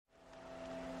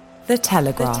The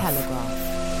Telegraph. The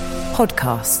Telegraph.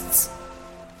 Podcasts.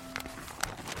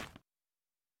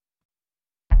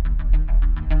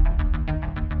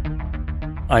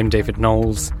 I'm David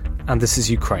Knowles, and this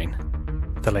is Ukraine,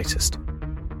 the latest.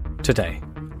 Today,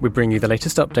 we bring you the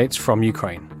latest updates from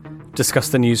Ukraine, discuss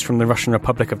the news from the Russian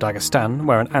Republic of Dagestan,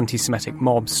 where an anti-Semitic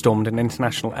mob stormed an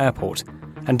international airport,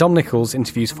 and Dom Nichols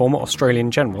interviews former Australian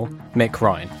General Mick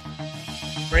Ryan.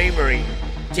 Bravery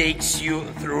takes you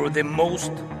through the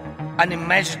most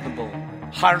unimaginable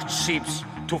hardships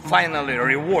to finally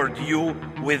reward you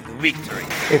with victory.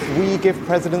 If we give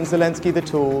President Zelensky the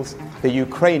tools, the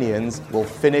Ukrainians will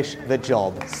finish the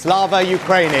job. Slava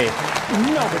Ukraini!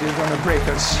 Nobody's going to break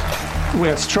us.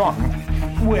 We're strong.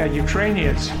 We're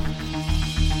Ukrainians.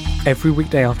 Every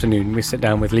weekday afternoon, we sit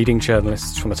down with leading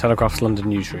journalists from the Telegraph's London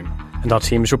newsroom, and our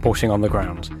team is reporting on the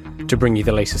ground to bring you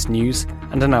the latest news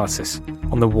and analysis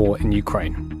on the war in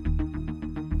Ukraine.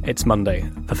 It's Monday,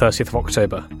 the 30th of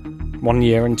October, 1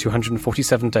 year and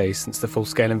 247 days since the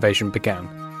full-scale invasion began.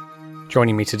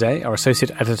 Joining me today are Associate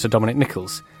Editor Dominic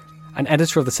Nichols and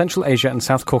Editor of the Central Asia and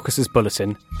South Caucasus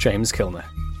Bulletin, James Kilner.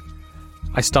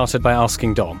 I started by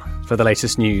asking Dom for the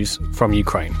latest news from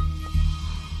Ukraine.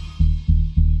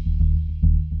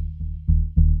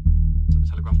 The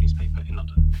Telegraph newspaper in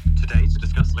London. Today, to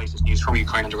discuss the latest news from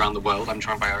Ukraine and around the world, I'm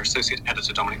joined by our Associate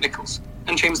Editor Dominic Nichols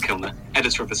and James Kilner,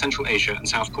 Editor of the Central Asia and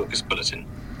South Caucasus Bulletin.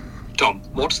 Dom,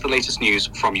 what's the latest news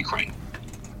from Ukraine?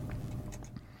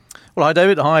 Well, hi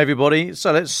David, hi everybody.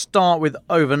 So let's start with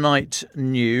overnight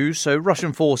news. So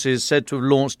Russian forces said to have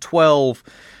launched 12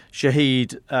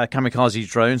 Shahed kamikaze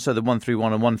drones, so the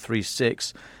 131 and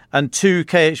 136, and 2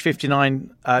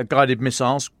 Kh-59 guided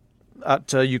missiles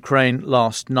at Ukraine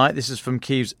last night. This is from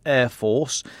Kyiv's Air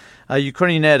Force.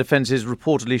 Ukrainian air defences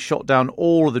reportedly shot down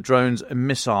all of the drones and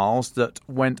missiles that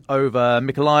went over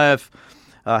Mykolaiv,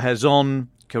 Kherson,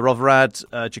 Kirovrad,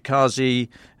 Cherkasy,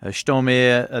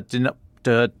 Zhytomyr,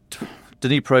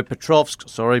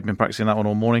 Dnipropetrovsk, I've been practicing that one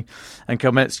all morning, and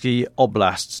Khmelnytskyi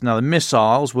oblasts. Now, the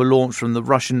missiles were launched from the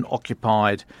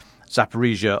Russian-occupied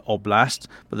Zaporizhia Oblast,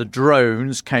 but the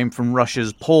drones came from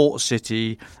Russia's port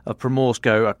city of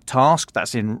Primorsko-Akhtarsk.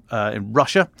 That's in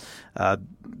Russia.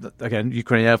 Again,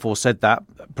 Ukrainian Air Force said that.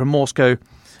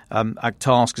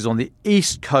 Primorsko-Akhtarsk is on the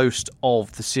east coast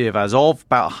of the Sea of Azov,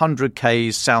 about 100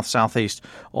 k's south-southeast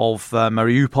of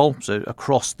Mariupol, so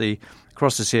across the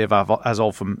Sea of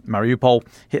Azov from Mariupol,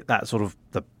 hit that sort of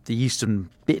the eastern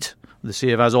bit of the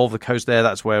Sea of Azov, the coast there.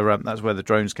 That's where the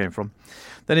drones came from.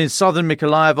 Then in southern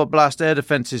Mykolaiv Oblast, air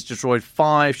defences destroyed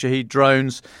 5 Shahed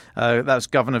drones. That's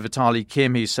Governor Vitaly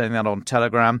Kim. He's saying that on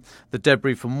Telegram. The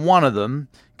debris from one of them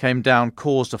came down,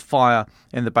 caused a fire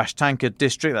in the Bashtanka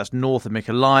district. That's north of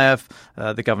Mykolaiv.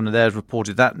 The governor there has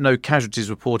reported that. No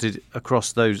casualties reported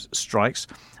across those strikes.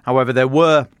 However, there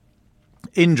were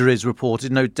injuries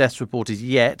reported, no deaths reported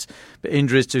yet, but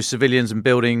injuries to civilians and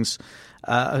buildings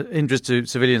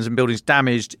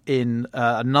damaged in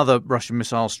another Russian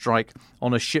missile strike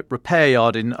on a ship repair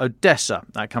yard in Odessa.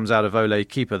 That comes out of Oleh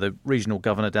Kipa, the regional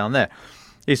governor down there.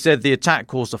 He said the attack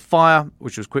caused a fire,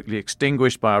 which was quickly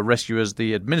extinguished by our rescuers.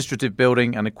 The administrative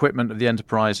building and equipment of the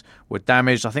enterprise were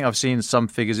damaged. I think I've seen some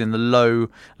figures in the low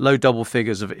double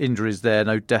figures of injuries there.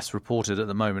 No deaths reported at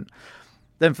the moment.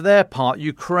 Then for their part,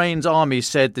 Ukraine's army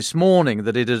said this morning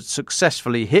that it had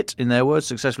successfully hit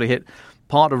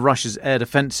part of Russia's air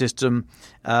defence system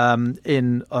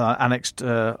in annexed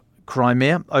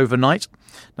Crimea overnight.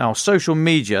 Now, social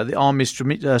media, the army's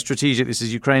strategic, this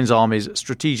is Ukraine's army's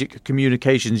strategic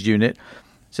communications unit,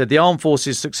 said the armed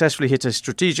forces successfully hit a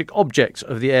strategic object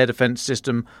of the air defence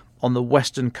system on the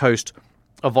western coast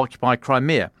of occupied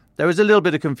Crimea. There is a little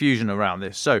bit of confusion around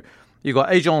this. So you've got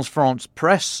Agence France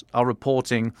Presse are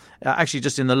reporting, actually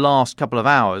just in the last couple of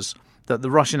hours, that the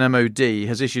Russian MOD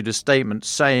has issued a statement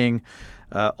saying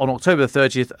on October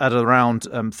 30th at around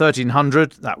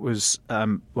 1300, that was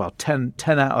 10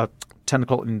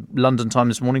 o'clock in London time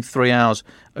this morning, 3 hours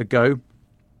ago,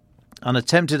 an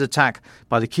attempted attack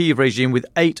by the Kyiv regime with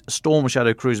 8 Storm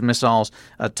Shadow cruise missiles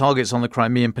at targets on the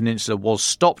Crimean Peninsula was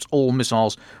stopped. All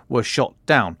missiles were shot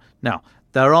down. Now,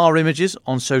 there are images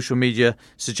on social media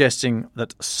suggesting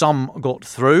that some got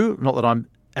through. Not that I'm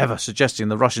ever suggesting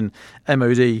the Russian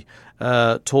MOD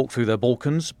talk through their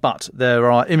Balkans, but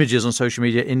there are images on social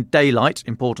media in daylight,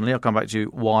 importantly, I'll come back to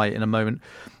why in a moment,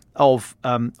 of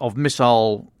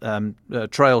missile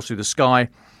trails through the sky. It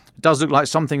does look like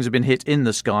some things have been hit in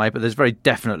the sky, but there's very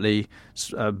definitely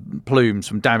plumes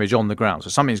from damage on the ground. So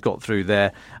something's got through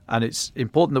there, and it's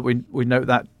important that we note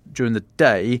that during the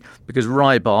day, because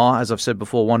Rybar, as I've said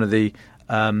before, one of the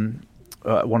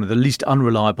one of the least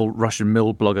unreliable Russian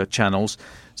mill blogger channels,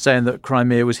 saying that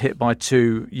Crimea was hit by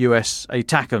 2 US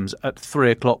ATACMS at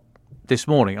 3 o'clock this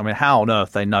morning. I mean, how on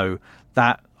earth they know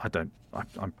that,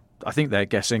 I think they're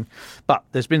guessing. But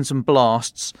there's been some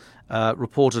blasts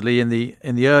reportedly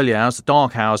in the early hours, the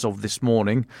dark hours of this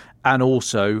morning, and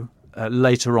also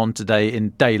later on today in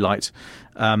daylight.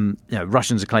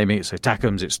 Russians are claiming it's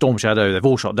ATACMS, it's Storm Shadow, they've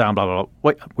all shot down, blah, blah, blah.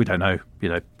 Wait, we don't know.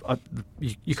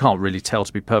 You can't really tell,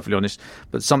 to be perfectly honest,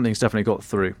 but something's definitely got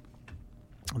through.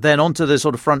 Then on to the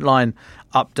sort of frontline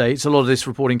updates. A lot of this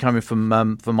reporting coming from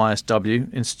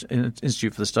ISW,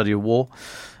 Institute for the Study of War.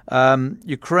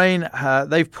 Ukraine,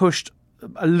 they've pushed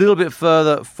a little bit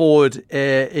further forward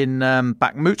in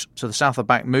Bakhmut, so the south of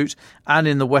Bakhmut, and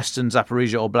in the western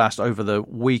Zaporizhia Oblast over the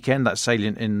weekend. That's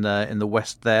salient in the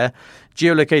west there.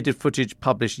 Geolocated footage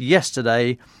published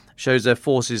yesterday shows their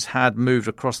forces had moved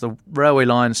across the railway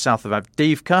line south of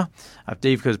Avdiivka.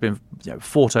 Avdiivka has been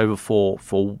fought over for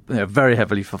very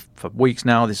heavily for weeks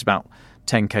now. This is about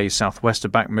 10 km southwest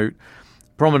of Bakhmut.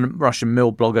 Prominent Russian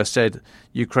mill blogger said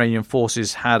Ukrainian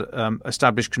forces had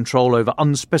established control over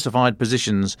unspecified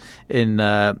positions in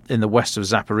the west of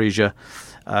Zaporizhia,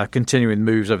 continuing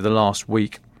moves over the last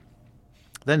week.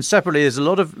 Then separately, there's a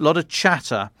lot of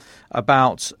chatter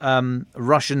about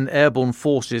Russian airborne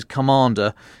forces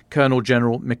commander Colonel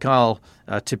General Mikhail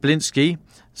Teplinsky,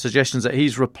 suggestions that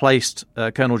he's replaced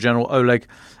Colonel General Oleg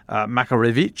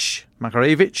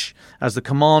Makarevich as the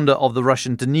commander of the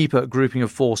Russian Dnieper grouping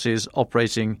of forces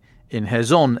operating in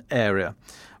Kherson area.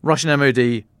 Russian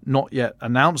MOD not yet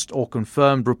announced or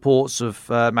confirmed reports of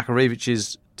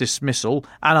Makarevich's dismissal,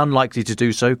 and unlikely to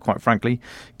do so, quite frankly,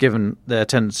 given their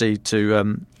tendency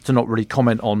to not really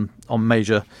comment on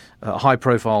major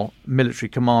high-profile military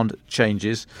command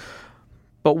changes.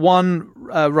 But one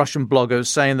Russian blogger is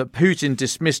saying that Putin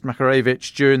dismissed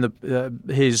Makarevich during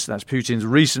that's Putin's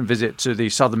recent visit to the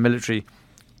Southern Military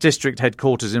District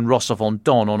headquarters in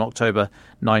Rostov-on-Don on October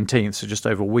 19th, so just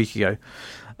over a week ago.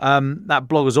 That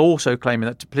blogger is also claiming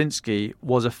that Teplinsky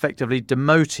was effectively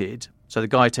demoted. So the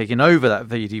guy taking over that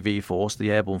VDV force,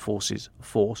 the Airborne Forces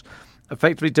force,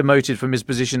 effectively demoted from his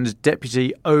position as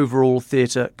Deputy Overall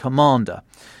Theatre Commander.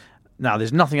 Now,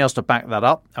 there's nothing else to back that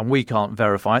up, and we can't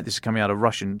verify it. This is coming out of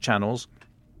Russian channels.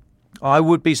 I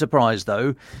would be surprised,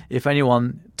 though, if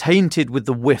anyone tainted with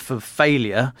the whiff of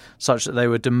failure, such that they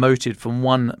were demoted from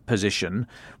one position,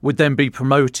 would then be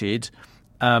promoted,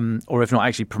 or if not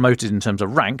actually promoted in terms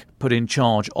of rank, put in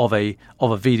charge of a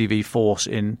VDV force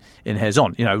in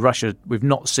Kherson. Russia, we've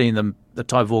not seen them, the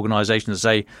type of organisation that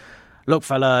say, look,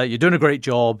 fella, you're doing a great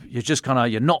job. You're just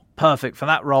you're not perfect for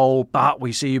that role, but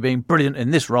we see you being brilliant in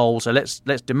this role. So let's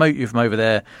demote you from over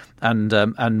there and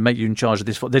make you in charge of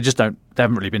this. They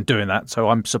haven't really been doing that. So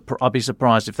I'll be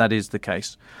surprised if that is the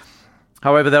case.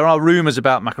 However, there are rumours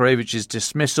about Makarevich's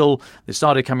dismissal. They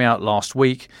started coming out last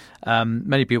week.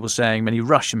 Many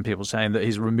Russian people saying that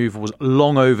his removal was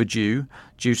long overdue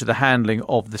due to the handling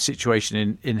of the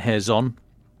situation in Kherson.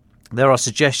 There are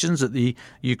suggestions that the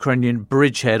Ukrainian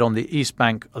bridgehead on the east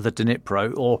bank of the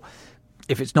Dnipro, or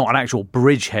if it's not an actual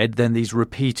bridgehead, then these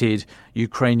repeated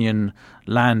Ukrainian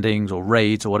landings or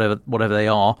raids or whatever they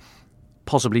are,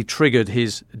 possibly triggered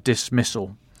his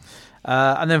dismissal.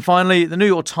 And then finally, the New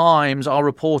York Times are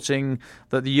reporting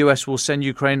that the US will send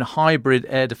Ukraine hybrid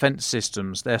air defense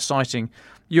systems. They're citing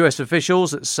US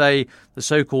officials that say the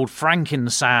so-called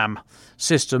Franken-SAM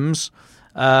systems,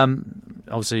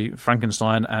 obviously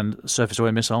Frankenstein and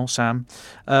surface-to-air missile, SAM,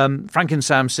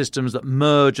 Franken-SAM systems that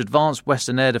merge advanced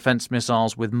Western air defense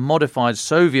missiles with modified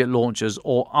Soviet launchers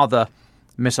or other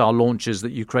missile launchers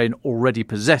that Ukraine already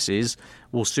possesses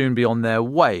will soon be on their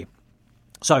way.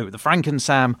 So the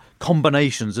Franken-SAM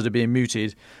combinations that are being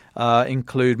mooted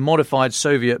include modified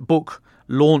Soviet Buk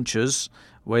launchers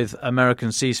with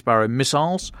American Sea Sparrow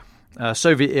missiles,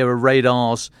 Soviet-era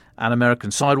radars and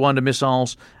American Sidewinder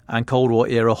missiles, and Cold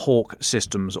War-era Hawk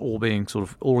systems, all being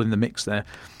all in the mix there.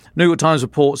 New York Times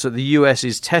reports that the US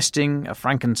is testing a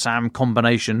Franken-SAM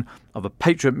combination of a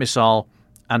Patriot missile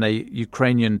and a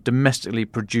Ukrainian domestically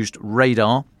produced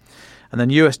radar. And then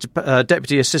US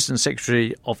Deputy Assistant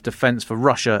Secretary of Defense for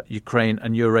Russia, Ukraine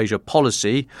and Eurasia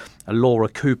Policy, Laura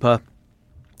Cooper,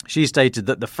 she stated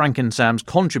that the Franken-SAMs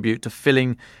contribute to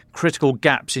filling critical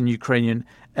gaps in Ukrainian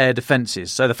air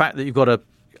defences. So the fact that you've got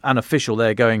an official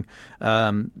there going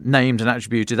named and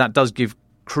attributed, that does give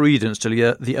credence to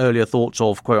the earlier thoughts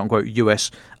of quote-unquote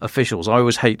US officials. I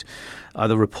always hate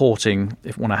either reporting,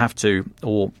 when I have to,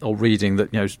 or reading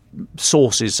that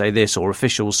sources say this or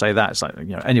officials say that. It's like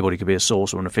anybody could be a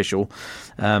source or an official,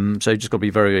 so you've just got to be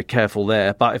very, very careful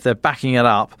there. But if they're backing it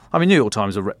up, New York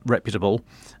Times are reputable.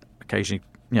 Occasionally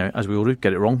as we all do,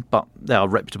 get it wrong, but they are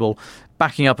reputable.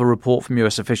 Backing up a report from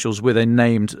US officials with a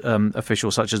named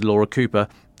official such as Laura Cooper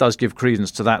does give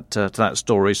credence to that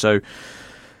story. So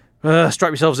strap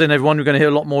yourselves in, everyone. We're going to hear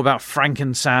a lot more about Frank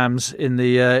and Sam's in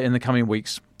the coming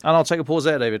weeks. And I'll take a pause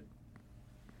there, David.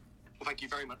 Well, thank you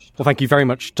very much. Well, thank you very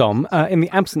much, Dom. In the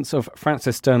absence of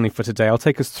Francis Sternley for today, I'll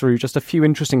take us through just a few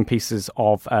interesting pieces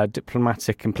of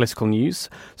diplomatic and political news.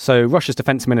 So Russia's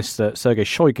Defence Minister Sergei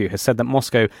Shoigu has said that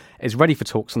Moscow is ready for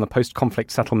talks on the post-conflict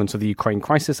settlement of the Ukraine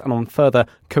crisis and on further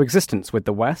coexistence with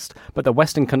the West, but that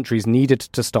Western countries needed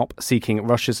to stop seeking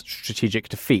Russia's strategic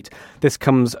defeat. This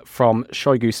comes from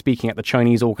Shoigu speaking at the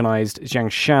Chinese-organised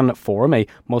Jiangshan Forum, a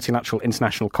multilateral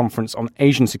international conference on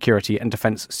Asian security and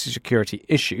defence security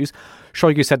issues.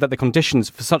 Shoigu said that the conditions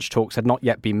for such talks had not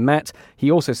yet been met. He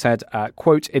also said,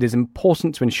 quote, "It is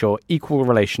important to ensure equal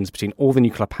relations between all the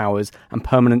nuclear powers and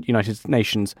permanent United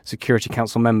Nations Security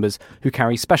Council members who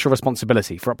carry special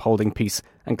responsibility for upholding peace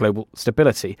and global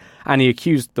stability." And he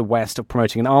accused the West of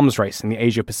promoting an arms race in the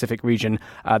Asia-Pacific region.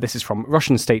 This is from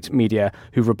Russian state media,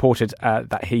 who reported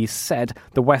that he said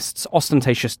the West's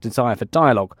ostentatious desire for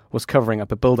dialogue was covering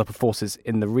up a build-up of forces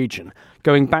in the region.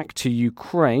 Going back to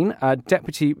Ukraine,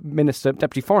 Deputy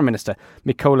Foreign Minister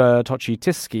Mykola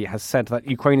Tochitysky has said that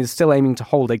Ukraine is still aiming to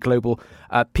hold a global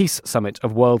peace summit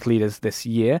of world leaders this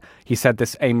year. He said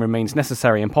this aim remains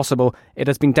necessary and possible. It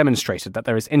has been demonstrated that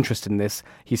there is interest in this.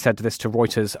 He said this to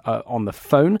Reuters on the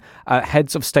phone.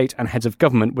 Heads of state and heads of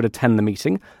government would attend the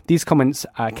meeting. These comments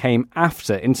came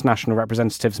after international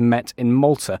representatives met in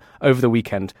Malta over the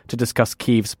weekend to discuss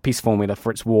Kyiv's peace formula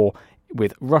for its war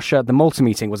with Russia. The Malta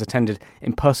meeting was attended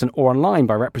in person or online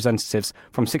by representatives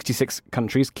from 66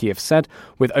 countries, Kiev said,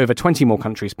 with over 20 more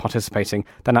countries participating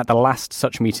than at the last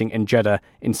such meeting in Jeddah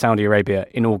in Saudi Arabia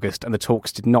in August, and the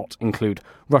talks did not include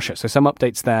Russia. So some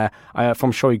updates there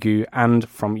from Shoigu and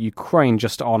from Ukraine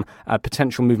just on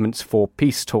potential movements for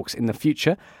peace talks in the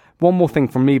future. One more thing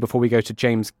from me before we go to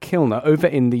James Kilner. Over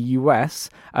in the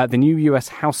US, the new US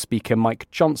House Speaker Mike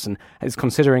Johnson is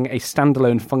considering a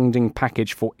standalone funding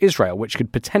package for Israel, which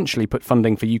could potentially put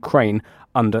funding for Ukraine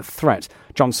under threat.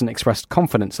 Johnson expressed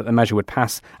confidence that the measure would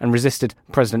pass and resisted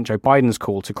President Joe Biden's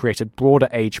call to create a broader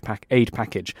aid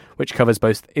package, which covers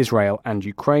both Israel and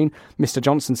Ukraine. Mr.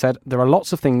 Johnson said, "There are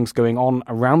lots of things going on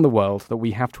around the world that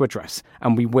we have to address,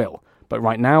 and we will. But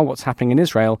right now, what's happening in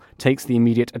Israel takes the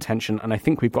immediate attention, and I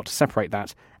think we've got to separate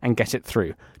that and get it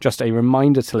through." Just a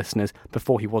reminder to listeners,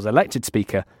 before he was elected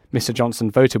Speaker, Mr.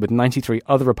 Johnson voted with 93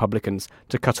 other Republicans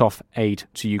to cut off aid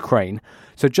to Ukraine.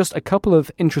 So just a couple of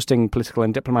interesting political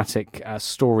and diplomatic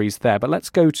stories there. But let's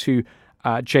go to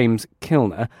James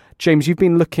Kilner. James, you've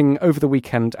been looking over the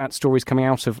weekend at stories coming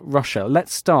out of Russia.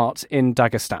 Let's start in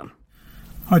Dagestan.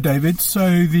 Hi, David.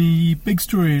 So the big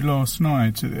story last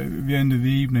night at the end of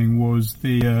the evening was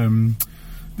the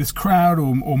this crowd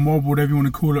or mob, whatever you want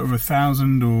to call it, of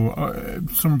 1,000 or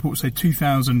some reports say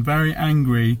 2,000 very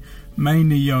angry,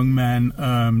 mainly young men,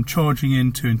 charging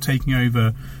into and taking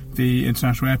over the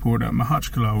international airport at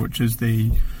Makhachkala, which is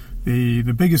the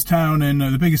biggest town in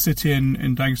the biggest city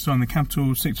in Dagestan, the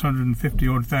capital.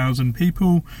 650,000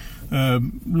 people.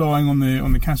 Lying on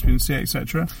the Caspian Sea,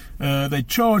 etc. They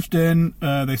charged in,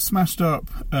 they smashed up,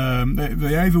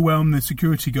 they overwhelmed the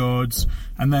security guards,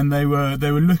 and then they were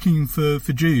looking for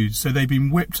Jews. So they've been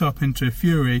whipped up into a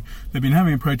fury. They've been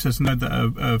having a protest and heard that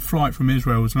a flight from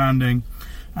Israel was landing,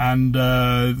 and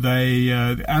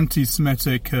the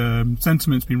anti-Semitic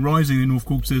sentiment's been rising in the North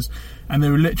Caucasus, and they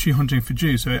were literally hunting for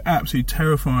Jews. So absolutely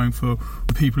terrifying for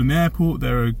the people in the airport.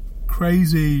 There are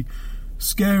crazy,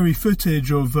 scary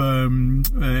footage of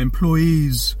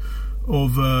employees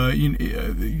of the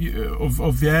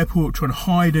airport trying to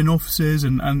hide in offices,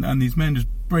 and these men just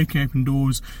breaking open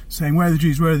doors, saying, "Where are the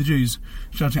Jews? Where are the Jews?"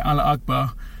 shouting "Allah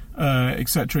Akbar,"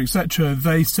 etc., etc.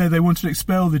 They said they wanted to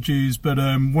expel the Jews, but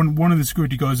one of the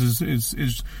security guys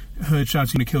is heard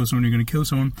shouting, "You're going to kill someone! You're going to kill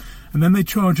someone!" And then they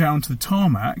charge out onto the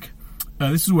tarmac.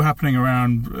 This is all happening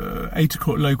around 8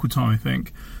 o'clock local time, I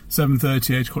think.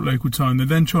 7:30, 8 o'clock local time. They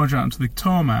then charge out into the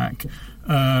tarmac,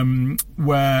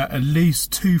 where at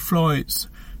least 2 flights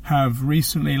have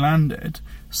recently landed,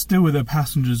 still with their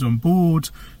passengers on board.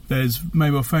 There's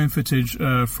mobile phone footage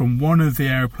from one of the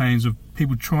aeroplanes of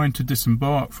people trying to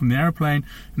disembark from the aeroplane,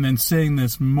 and then seeing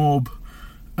this mob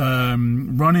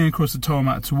running across the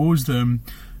tarmac towards them,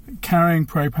 carrying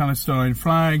pro-Palestine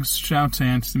flags, shouting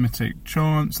anti-Semitic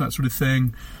chants, that sort of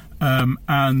thing.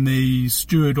 And the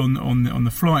steward on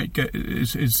the flight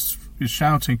is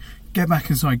shouting, get back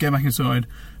inside.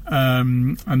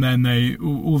 And then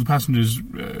all the passengers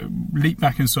leap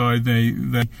back inside. They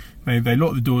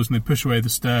lock the doors and they push away the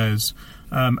stairs.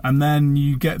 And then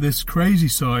you get this crazy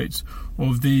sight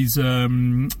of these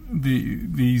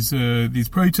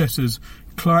protesters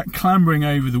clambering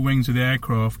over the wings of the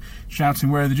aircraft, shouting,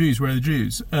 "Where are the Jews? Where are the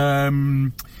Jews?"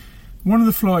 One of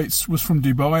the flights was from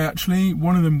Dubai, actually.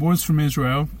 One of them was from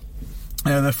Israel.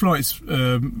 Their flights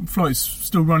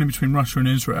still running between Russia and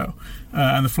Israel,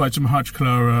 and the flights to Makhachkala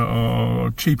are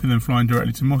cheaper than flying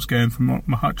directly to Moscow. And from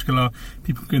Makhachkala,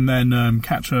 people can then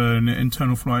catch an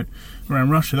internal flight around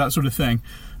Russia, that sort of thing.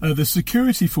 The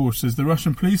security forces, the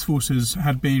Russian police forces,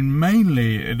 had been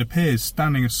mainly, it appears,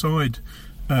 standing aside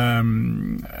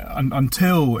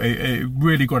until it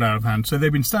really got out of hand. So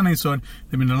they've been standing aside,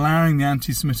 they've been allowing the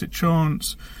anti-Semitic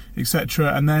chants,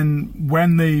 etc. And then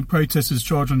when the protesters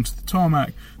charged onto the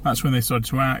tarmac, that's when they started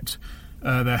to act.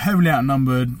 They're heavily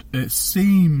outnumbered. It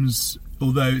seems,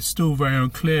 although it's still very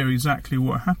unclear exactly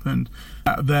what happened,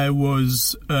 there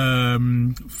was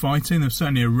fighting, there's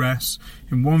certainly arrests.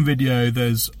 In one video,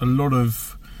 there's a lot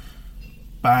of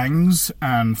bangs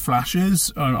and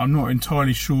flashes. I'm not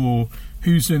entirely sure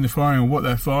who's doing the firing or what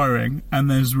they're firing, and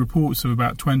there's reports of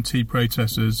about 20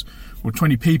 protesters or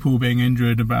 20 people being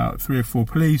injured, about 3 or 4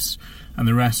 police, and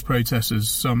the rest protesters,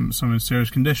 some in serious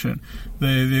condition.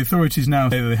 The authorities now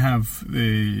say that they have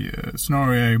the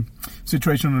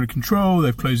situation under control.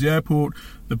 They've closed the airport.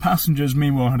 The passengers,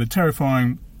 meanwhile, had a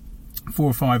terrifying 4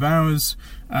 or 5 hours,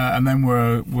 and then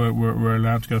were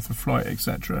allowed to go off the flight,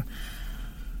 etc.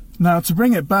 Now, to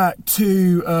bring it back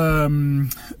to the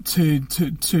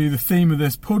theme of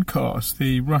this podcast,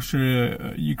 the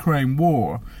Russia-Ukraine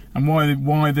war, and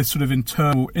why this sort of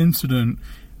internal incident,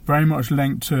 very much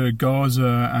linked to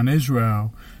Gaza and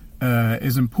Israel,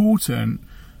 is important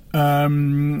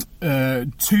to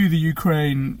the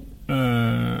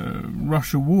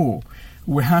Ukraine-Russia war.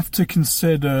 We have to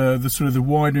consider the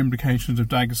wider implications of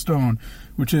Dagestan,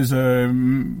 which is a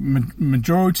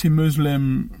majority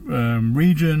Muslim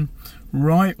region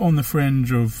right on the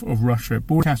fringe of Russia. It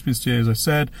borders Caspian Sea, as I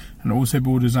said, and it also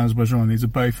borders Azerbaijan. These are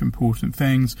both important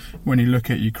things when you look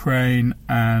at Ukraine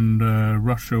and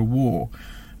Russia war.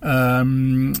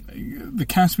 The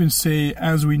Caspian Sea,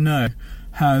 as we know,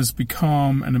 has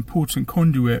become an important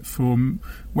conduit for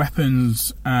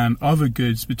weapons and other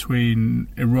goods between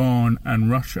Iran and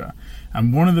Russia.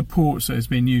 And one of the ports that has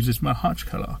been used is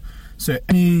Makhachkala. So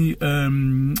any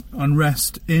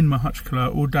unrest in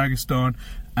Makhachkala or Dagestan,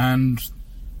 and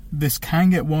this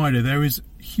can get wider, there is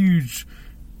huge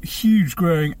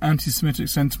growing anti-Semitic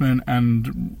sentiment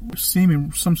and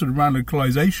seeming some sort of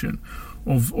radicalization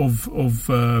of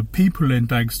people in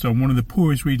Dagestan, one of the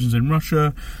poorest regions in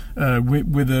Russia,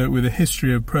 with a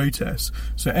history of protests.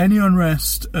 So any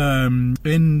unrest in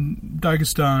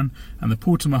Dagestan and the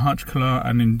port of Makhachkala,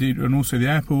 and also the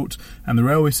airport and the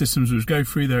railway systems which go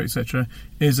through there, etc.,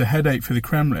 is a headache for the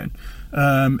Kremlin.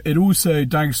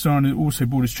 Dagestan also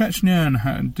borders Chechnya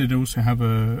and did also have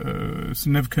a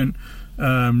significant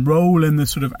role in the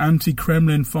sort of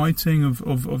anti-Kremlin fighting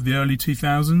of the early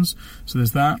 2000s. So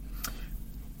there's that.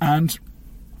 And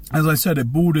as I said,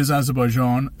 it borders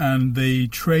Azerbaijan, and the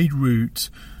trade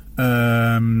route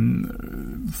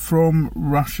from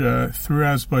Russia through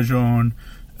Azerbaijan,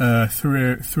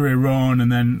 through Iran,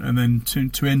 and then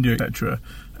to India, etc.,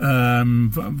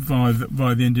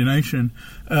 via the Indian Ocean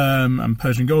and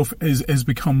Persian Gulf has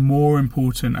become more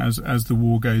important as the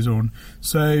war goes on.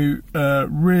 So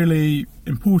really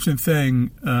important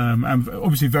thing, and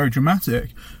obviously very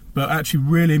dramatic, but actually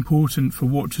really important for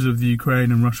watchers of the Ukraine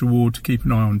and Russia war to keep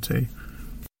an eye on too.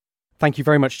 Thank you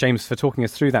very much, James, for talking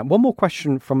us through that. One more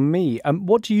question from me.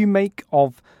 What do you make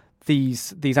of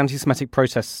these anti-Semitic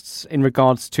protests in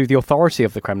regards to the authority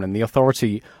of the Kremlin, the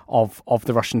authority of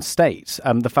the Russian state?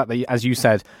 The fact that, as you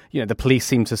said, the police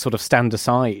seem to sort of stand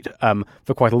aside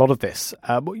for quite a lot of this.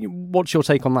 What's your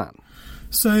take on that?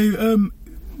 So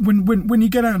when you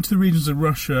get out into the regions of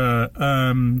Russia,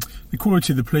 the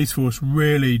quality of the police force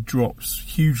really drops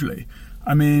hugely.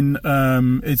 I mean,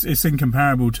 it's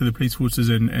incomparable to the police forces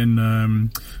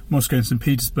in Moscow and St.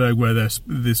 Petersburg, where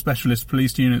the specialist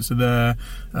police units are there.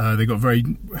 They've got very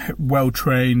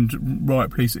well-trained riot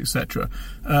police, etc.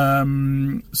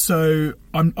 So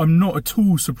I'm not at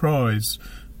all surprised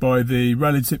by the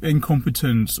relative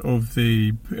incompetence of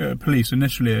the police,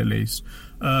 initially at least.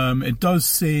 It does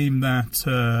seem that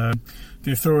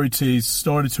the authorities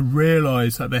started to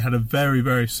realise that they had a very,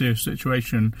 very serious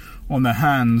situation on their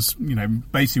hands,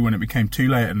 basically when it became too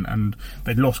late and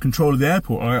they'd lost control of the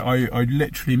airport. I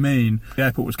literally mean the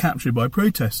airport was captured by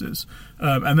protesters.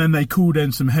 And then they called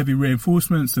in some heavy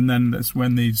reinforcements, and then that's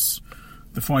when the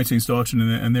fighting started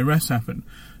and the arrests happened.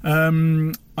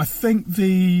 I think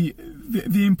the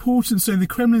importance, so the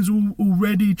Kremlin's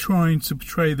already trying to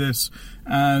portray this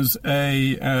as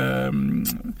the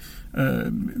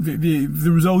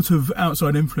result of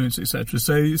outside influence, etc.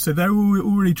 So they're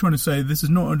already trying to say this is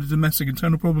not a domestic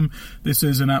internal problem, this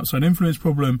is an outside influence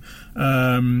problem,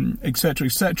 etc.,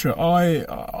 etc.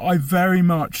 I very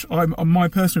much, my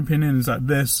personal opinion is that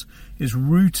this is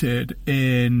rooted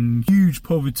in huge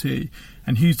poverty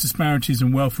and huge disparities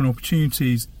in wealth and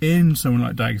opportunities in somewhere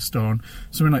like Dagestan.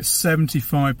 Something like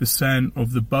 75%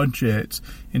 of the budget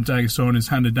in Dagestan is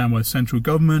handed down by the central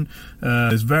government.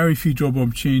 There's very few job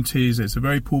opportunities. It's a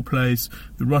very poor place.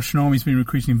 The Russian army's been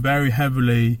recruiting very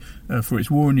heavily for its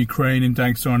war in Ukraine in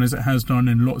Dagestan, as it has done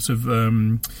in lots of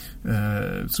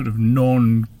sort of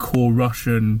non-core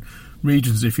Russian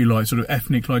regions, if you like, sort of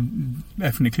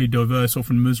ethnically diverse,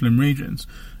 often Muslim regions.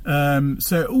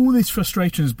 So all this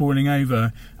frustration is boiling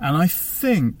over, and I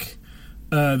think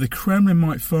the Kremlin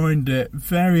might find it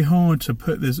very hard to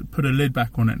put a lid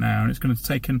back on it now, and it's going to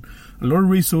take in a lot of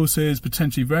resources,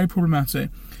 potentially very problematic.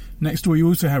 Next door, you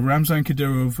also have Ramzan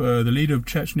Kadyrov, the leader of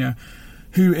Chechnya,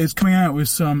 who is coming out with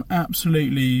some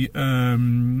absolutely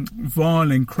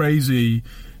vile and crazy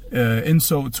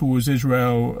insult towards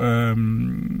Israel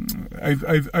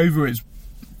over its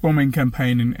bombing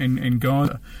campaign in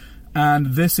Gaza. And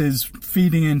this is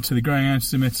feeding into the growing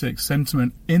anti-Semitic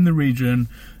sentiment in the region,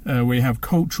 where you have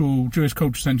Jewish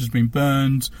cultural centres being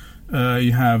burned,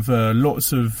 you have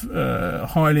lots of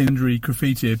highly injury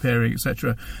graffiti appearing,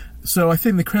 etc. So I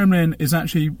think the Kremlin is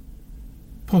actually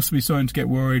possibly starting to get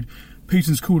worried.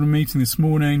 Putin's called a meeting this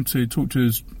morning to talk to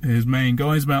his main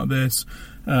guys about this,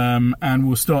 and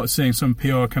we'll start seeing some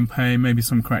PR campaign, maybe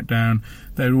some crackdown.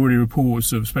 There are already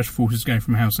reports of special forces going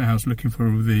from house to house looking for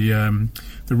the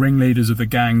ringleaders of the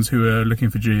gangs who are looking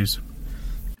for Jews.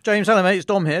 James, hello mate, it's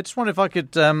Dom here. Just wonder if I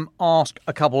could ask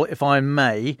a couple, if I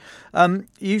may.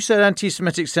 You said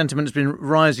anti-Semitic sentiment has been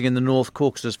rising in the North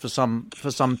Caucasus for some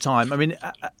time. I mean,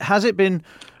 has it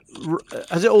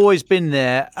always been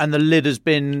there, and the lid has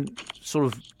been sort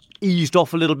of eased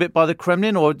off a little bit by the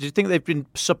Kremlin, or do you think they've been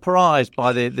surprised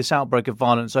by this outbreak of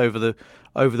violence over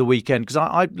the weekend? Because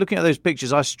I looking at those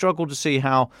pictures, I struggle to see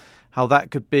how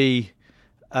that could be.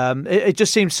 It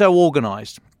just seems so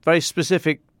organised, very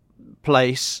specific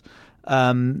place.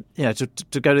 To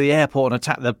go to the airport and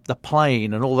attack the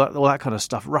plane and all that kind of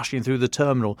stuff, rushing through the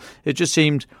terminal. It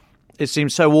seemed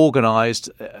so organised.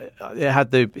 It had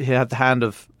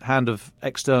the hand of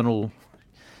external,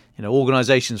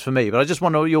 organisations for me. But I just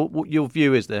wonder what your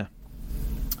view is there.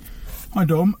 Hi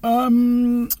Dom.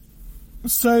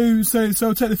 So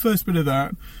I'll take the first bit of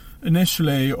that.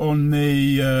 Initially on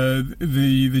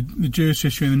the Jewish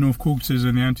issue in the North Caucasus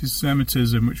and the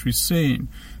anti-Semitism which we've seen.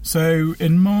 So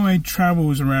in my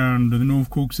travels around the North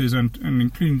Caucasus and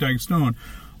including Dagestan,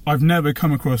 I've never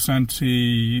come across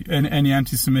any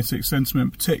anti-Semitic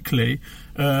sentiment particularly.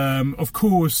 Of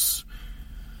course,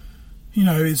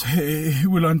 it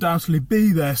will undoubtedly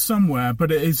be there somewhere, but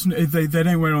they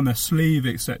don't wear it on their sleeve,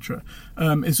 etc.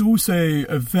 It's also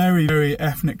a very, very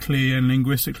ethnically and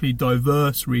linguistically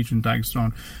diverse region,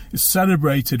 Dagestan. It's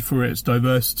celebrated for its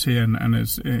diversity and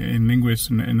its in linguists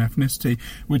and in ethnicity.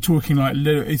 We're talking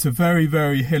it's a very,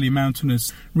 very hilly,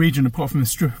 mountainous region, apart from the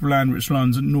strip of land which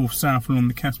runs north-south along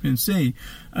the Caspian Sea.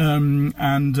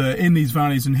 And in these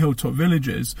valleys and hilltop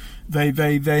villages,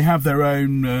 they have their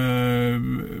own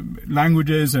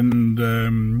languages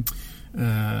and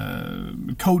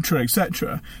culture,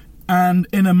 etc. And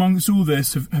in amongst all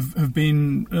this have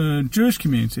been Jewish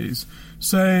communities.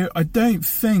 So I don't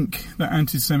think that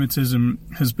anti-Semitism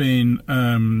has been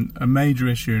a major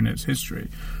issue in its history,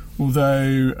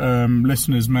 although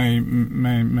listeners may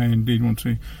indeed want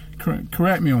to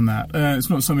correct me on that. It's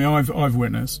not something I've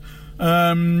witnessed.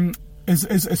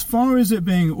 As far as it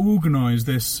being organised,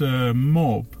 this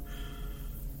mob,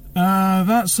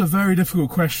 that's a very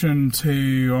difficult question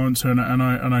to answer, and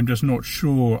I'm just not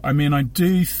sure. I mean, I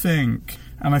do think,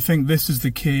 and I think this is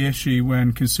the key issue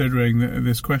when considering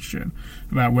this question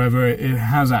about whether it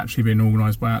has actually been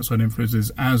organised by outside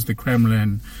influences, as the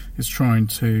Kremlin is trying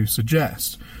to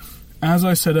suggest. As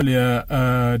I said earlier,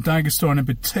 Dagestan in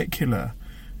particular,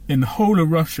 in the whole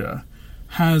of Russia,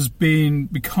 has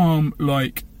become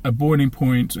like a boiling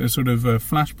point, a sort of a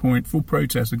flashpoint for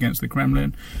protest against the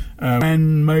Kremlin.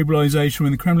 When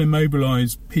the Kremlin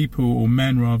mobilised people, or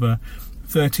men rather,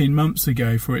 13 months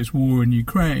ago for its war in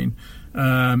Ukraine,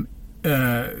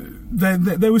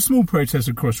 there were small protests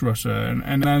across Russia,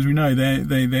 and as we know,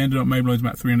 they ended up mobilising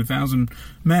about 300,000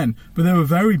 men. But there were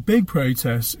very big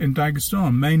protests in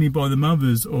Dagestan, mainly by the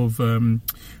mothers of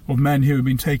men who had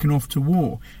been taken off to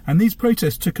war. And these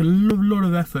protests took a lot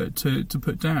of effort to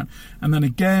put down. And then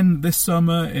again this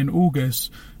summer in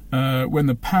August, when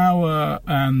the power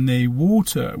and the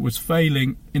water was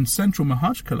failing in central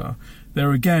Makhachkala, there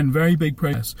were again very big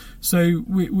protests. So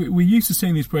we're used to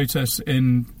seeing these protests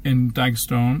in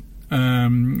Dagestan,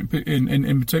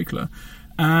 in particular,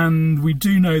 and we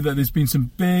do know that there's been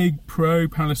some big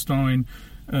pro-Palestine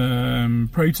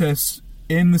protests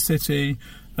in the city.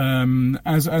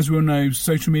 As we all know,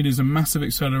 social media is a massive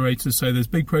accelerator. So there's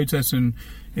big protests in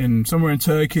somewhere in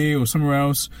Turkey or somewhere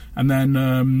else, and then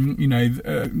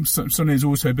suddenly there's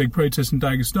also a big protest in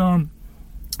Dagestan,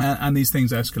 and these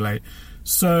things escalate.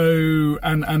 So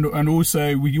and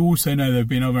also we also know there have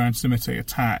been other anti-Semitic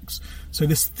attacks. So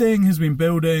this thing has been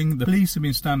building. The police have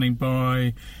been standing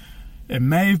by. It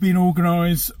may have been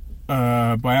organised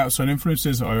by outside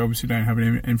influences. I obviously don't have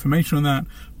any information on that,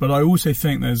 but I also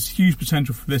think there's huge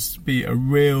potential for this to be a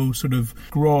real sort of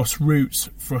grassroots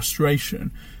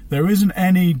frustration. There isn't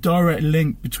any direct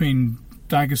link between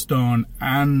Dagestan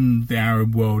and the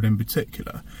Arab world in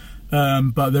particular,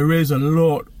 but there is a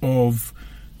lot of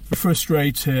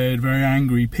frustrated, very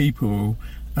angry people,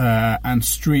 and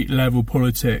street-level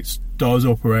politics does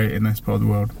operate in this part of the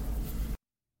world.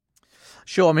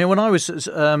 Sure. I mean, when I was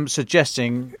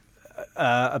suggesting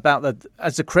about that,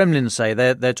 as the Kremlin say,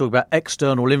 they're talking about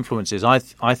external influences. I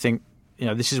think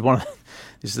this is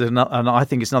and I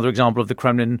think it's another example of the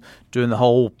Kremlin doing the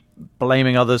whole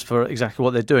blaming others for exactly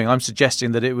what they're doing. I'm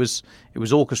suggesting that it was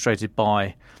orchestrated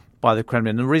by the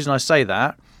Kremlin. And the reason I say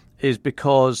that is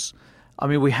because, I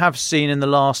mean, we have seen in the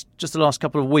last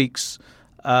couple of weeks,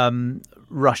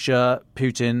 Russia,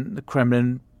 Putin, the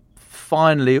Kremlin,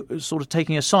 finally sort of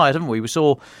taking a side, haven't we? We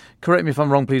saw, correct me if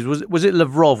I'm wrong, please, was it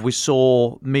Lavrov we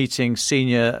saw meeting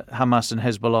senior Hamas and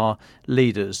Hezbollah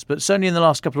leaders? But certainly in the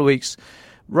last couple of weeks,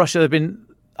 Russia,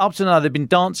 up to now, they've been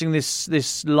dancing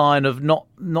this line of not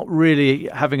really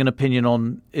having an opinion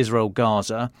on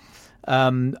Israel-Gaza,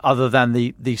 other than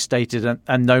the stated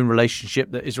and known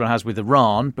relationship that Israel has with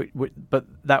Iran, but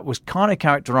that was kind of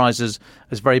characterised as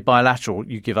very bilateral.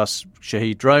 You give us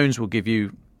Shahed drones, we'll give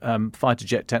you fighter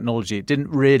jet technology. It didn't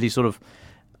really sort of,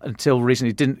 until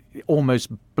recently, didn't almost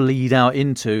bleed out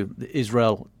into the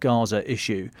Israel-Gaza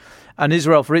issue. And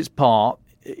Israel, for its part,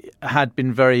 had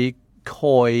been very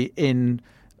coy in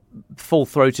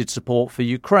full-throated support for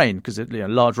Ukraine because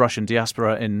large Russian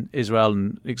diaspora in Israel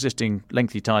and existing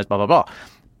lengthy ties, blah, blah, blah.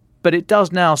 But it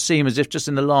does now seem as if just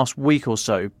in the last week or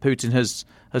so, Putin has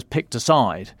picked a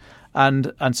side.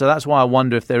 And so that's why I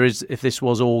wonder if this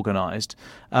was organised.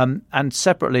 And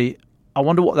separately, I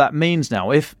wonder what that means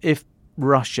now. If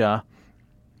Russia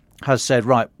has said,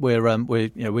 right, we're on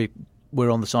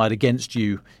the side against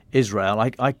you,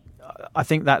 Israel, I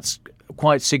think that's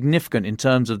quite significant in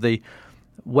terms of the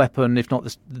weapon, if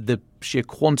not the sheer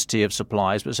quantity of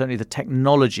supplies, but certainly the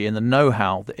technology and the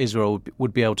know-how that Israel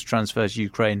would be able to transfer to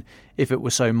Ukraine if it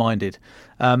were so minded.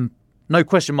 No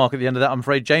question mark at the end of that, I'm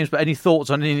afraid, James, but any thoughts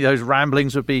on any of those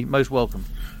ramblings would be most welcome.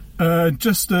 Very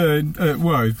interesting,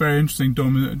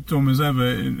 Dom, as ever.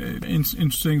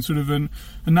 Interesting sort of an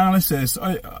analysis.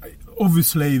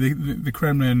 Obviously, the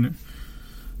Kremlin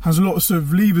has a lot of sort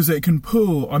of levers it can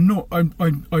pull. I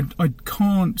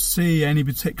can't see any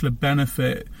particular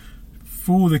benefit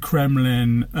for the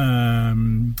Kremlin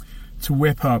to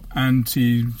whip up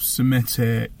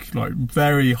anti-Semitic, like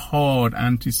very hard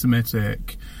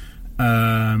anti-Semitic,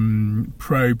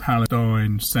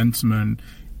 pro-Palestine sentiment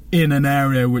in an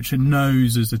area which it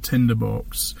knows is a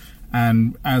tinderbox,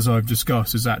 and as I've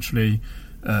discussed, is actually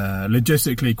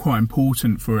logistically quite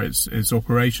important for its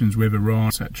operations with Iran,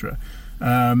 etc.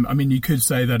 I mean, you could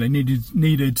say that it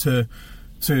needed to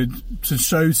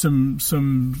show some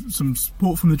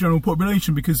support from the general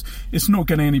population because it's not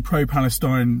getting any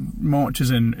pro-Palestine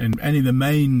marches in any of the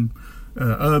main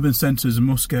urban centres in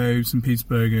Moscow, St.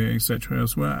 Petersburg, etc.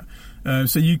 elsewhere.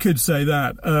 So you could say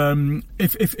that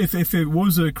if it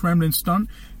was a Kremlin stunt,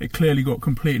 it clearly got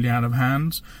completely out of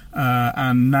hand,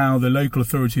 and now the local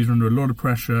authorities are under a lot of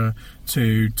pressure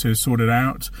to sort it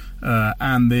out.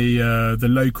 And the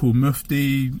local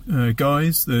mufti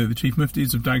guys, the chief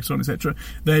muftis of Dagestan, etc.,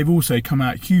 they've also come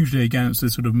out hugely against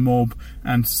this sort of mob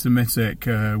anti-Semitic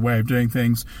way of doing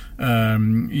things.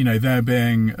 They're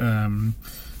being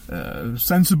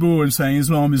sensible and saying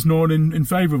Islam is not in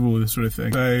favour of all this sort of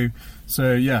thing.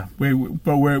 So yeah,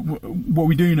 what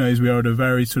we do know is we are at a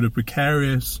very sort of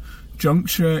precarious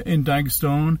juncture in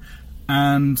Dagestan,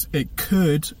 and it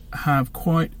could have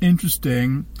quite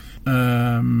interesting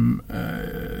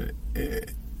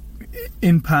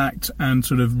impact and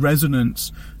sort of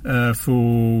resonance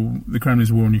for the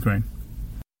Kremlin's war in Ukraine.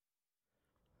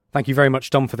 Thank you very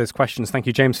much, Dom, for those questions. Thank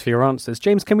you, James, for your answers.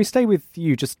 James, can we stay with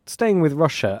you, just staying with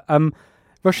Russia?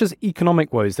 Russia's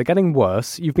economic woes, they're getting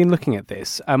worse. You've been looking at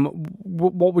this.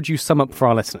 What would you sum up for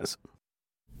our listeners?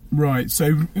 Right,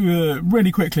 so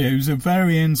really quickly, it was a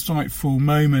very insightful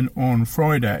moment on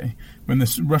Friday when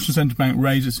the Russian central bank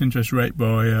raised its interest rate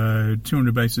by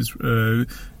 200 basis to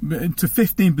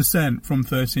 15% from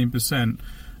 13%.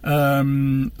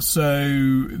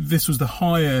 So this was the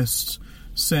highest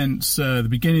since the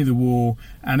beginning of the war,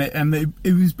 and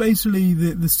it was basically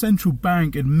the central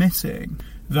bank admitting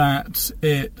that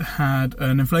it had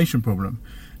an inflation problem.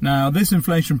 Now, this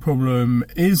inflation problem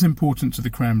is important to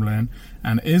the Kremlin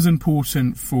and is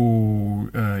important for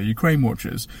Ukraine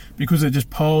watchers because it just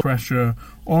piles pressure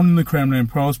on the Kremlin,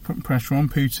 piles pressure on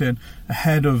Putin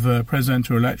ahead of a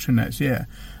presidential election next year,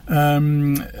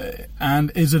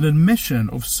 and is an admission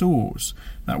of sorts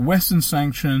that Western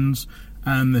sanctions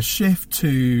and the shift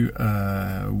to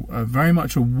very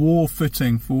much a war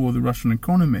footing for the Russian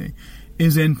economy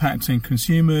is impacting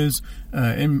consumers,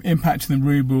 impacting the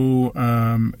ruble,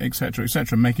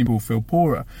 etc., making people feel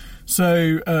poorer.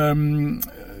 So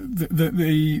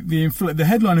the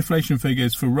headline inflation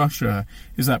figures for Russia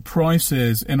is that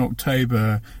prices in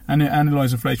October and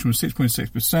annualized inflation was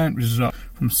 6.6%, which is up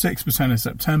from 6% in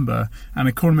September, and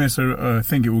economists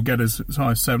think it will get as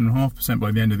high as 7.5% by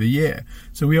the end of the year.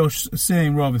 So we are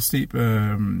seeing rather steep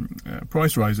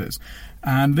price rises,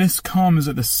 and this comes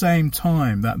at the same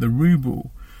time that the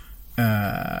ruble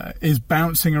is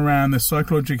bouncing around the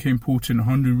psychologically important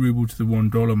 100 ruble to the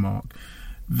 $1 mark.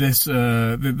 This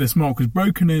mark was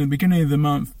broken in the beginning of the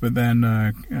month, but then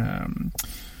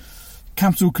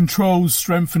capital controls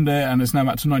strengthened it, and it's now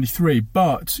back to 93.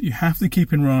 But you have to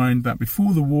keep in mind that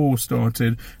before the war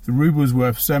started, the ruble was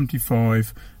worth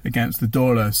 75 against the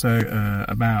dollar, so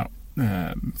about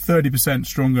 30%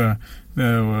 stronger,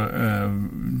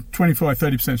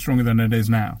 25-30% stronger than it is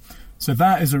now. So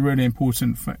that is a really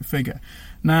important figure.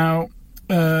 Now,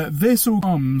 this all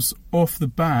comes off the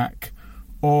back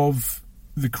of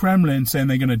the Kremlin saying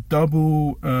they're going to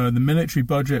double the military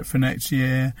budget for next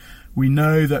year. We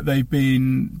know that they've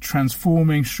been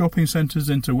transforming shopping centres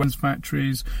into weapons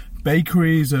factories.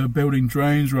 Bakeries are building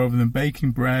drones rather than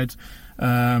baking bread.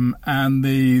 And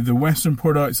the Western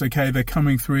products, okay, they're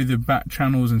coming through the back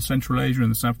channels in Central Asia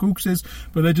and the South Caucasus,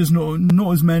 but they're just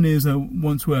not as many as there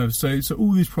once were. So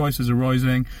all these prices are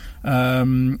rising,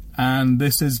 and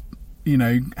this is,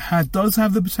 does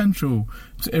have the potential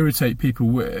to irritate people.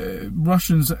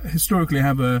 Russians historically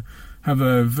have a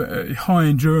high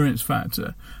endurance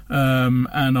factor,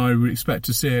 and I would expect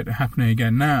to see it happening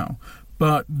again now.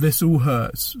 But this all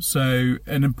hurts. So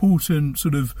an important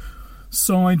sort of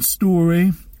side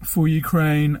story for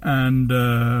Ukraine and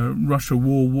Russia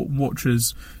war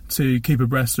watchers to keep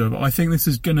abreast of. I think this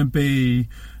is going to be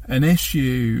an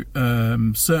issue,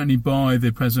 certainly by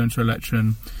the presidential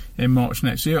election in March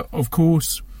next year. Of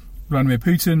course, Vladimir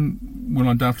Putin will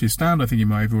undoubtedly stand. I think he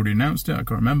might have already announced it. I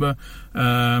can't remember.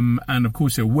 And of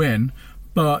course, he'll win.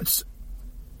 But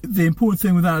the important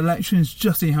thing with that election is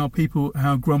just seeing how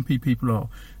grumpy people are,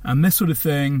 and this sort of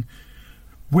thing.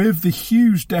 With the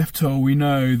huge death toll we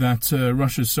know that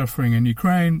Russia's suffering in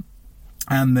Ukraine,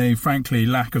 and the, frankly,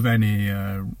 lack of any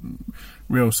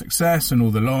real success, and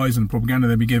all the lies and propaganda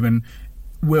they'll be given,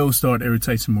 will start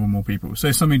irritating more and more people.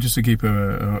 So something just to keep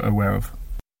aware of.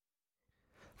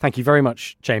 Thank you very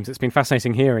much, James. It's been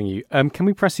fascinating hearing you. Can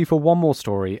we press you for one more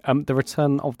story, the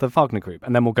return of the Wagner Group,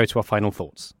 and then we'll go to our final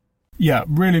thoughts? Yeah,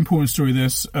 really important story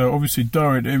this. Obviously,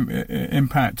 direct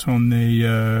impact on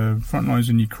the front lines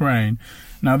in Ukraine.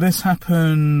 Now, this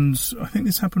happened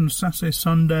Saturday,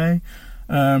 Sunday.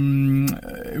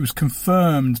 It was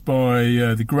confirmed by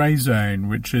the Grey Zone,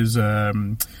 which is a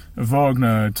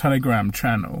Wagner Telegram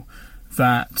channel,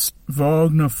 that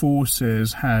Wagner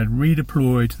forces had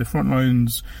redeployed to the front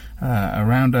lines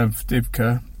around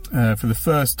Avdiivka for the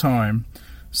first time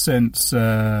since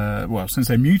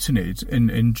they mutinied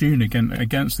in June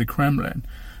against the Kremlin.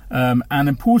 And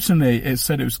importantly, it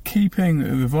said it was keeping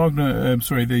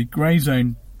the Grey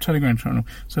Zone Telegram channel,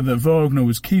 so that Wagner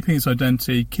was keeping its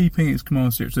identity, keeping its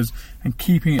command structures, and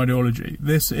keeping its ideology.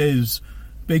 This is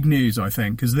big news, I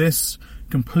think, because this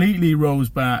completely rolls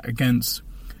back against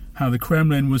how the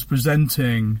Kremlin was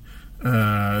presenting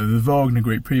the Wagner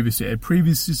Group previously. It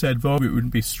previously said Wagner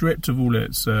would be stripped of all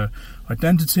its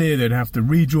identity. They'd have to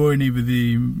rejoin either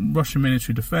the Russian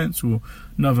Ministry of Defence or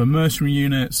another mercenary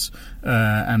units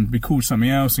and be called something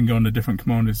else and go under different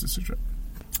commanders, etc.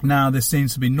 Now, this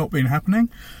seems to be not been happening.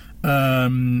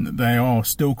 They are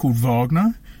still called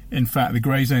Wagner. In fact, the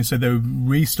Grey Zone said they would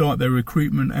restart their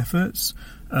recruitment efforts.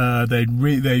 They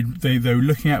were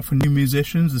looking out for new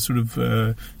musicians, the sort of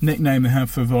nickname they have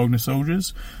for Wagner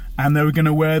soldiers, and they were going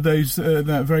to wear those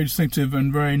that very distinctive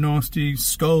and very nasty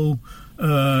skull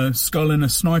in a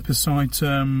sniper sight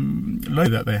logo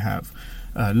that they have.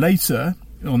 Later,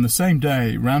 on the same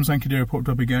day, Ramzan Kadyrov popped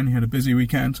up again. He had a busy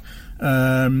weekend,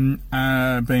 being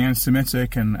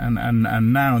anti-Semitic,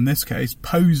 and now in this case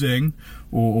posing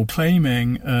or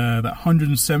claiming that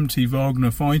 170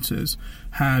 Wagner fighters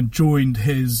had joined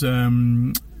his a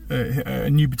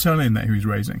new battalion that he was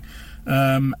raising.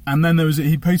 And then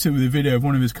he posted with a video of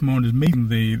one of his commanders meeting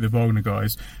the Wagner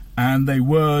guys, and they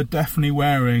were definitely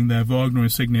wearing their Wagner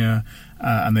insignia,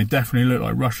 and they definitely look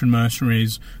like Russian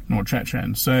mercenaries, not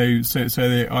Chechens. So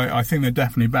I think they're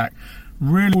definitely back.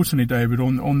 Really importantly, David,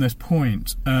 on this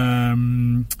point,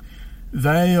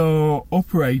 they are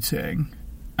operating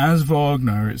as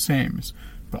Wagner, it seems,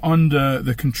 but under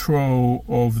the control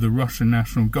of the Russian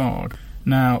National Guard.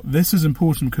 Now, this is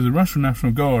important because the Russian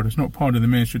National Guard is not part of the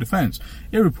Ministry of Defence.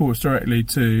 It reports directly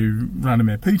to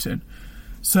Vladimir Putin.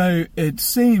 So it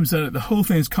seems that the whole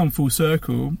thing has come full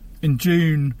circle. In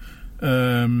June,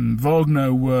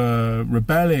 Wagner were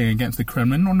rebelling against the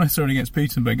Kremlin, not necessarily against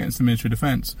Putin, but against the Ministry of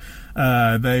Defence.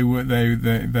 They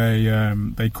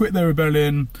quit their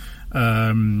rebellion.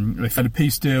 They had a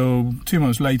peace deal. 2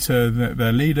 months later,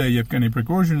 their leader Yevgeny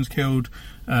Prigozhin was killed,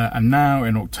 and now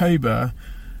in October,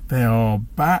 they are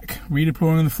back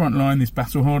redeploying on the front line. These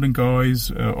battle-hardened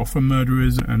guys, often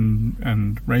murderers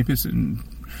and rapists and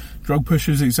drug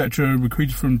pushers, etc.,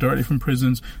 recruited directly from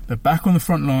prisons. They're back on the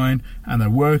front line, and they're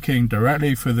working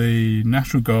directly for the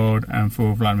National Guard and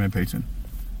for Vladimir Putin.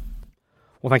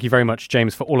 Well, thank you very much,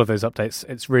 James, for all of those updates.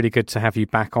 It's really good to have you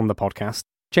back on the podcast.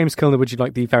 James Kilner, would you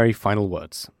like the very final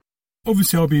words?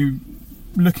 Obviously, I'll be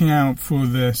looking out for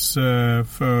this,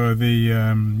 for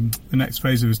the next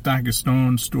phase of this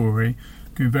Dagestan story.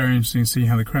 It's going to be very interesting to see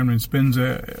how the Kremlin spins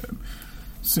it,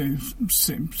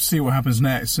 see what happens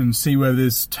next, and see whether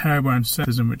this terrible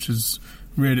anti-Semitism, which has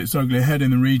reared its ugly head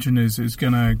in the region, is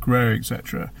going to grow,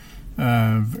 etc.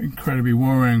 Incredibly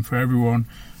worrying for everyone.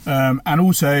 And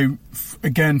also,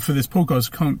 again, for this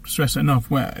podcast, I can't stress it enough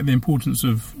the importance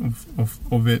of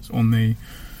it on the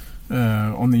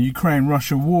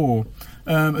Ukraine-Russia war.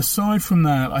 Aside from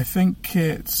that, I think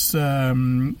it's I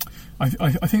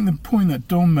think the point that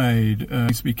Dom made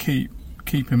needs to be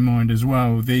keep in mind as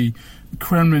well. The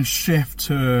Kremlin's shift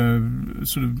to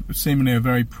sort of seemingly a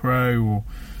very pro or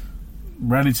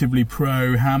relatively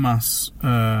pro Hamas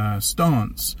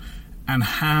stance, and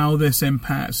how this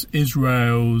impacts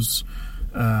Israel's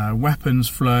weapons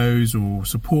flows or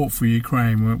support for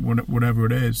Ukraine, whatever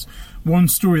it is. One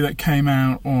story that came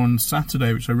out on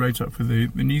Saturday, which I wrote up for the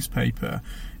newspaper,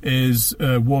 was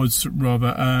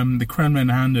the Kremlin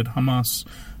handed Hamas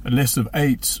a list of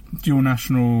 8 dual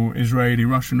national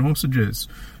Israeli-Russian hostages,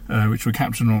 which were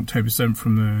captured on October 7th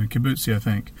from the kibbutz, I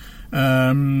think.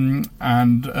 And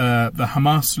the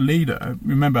Hamas leader,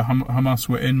 remember Hamas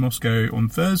were in Moscow on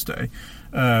Thursday,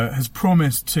 has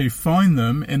promised to find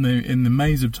them in the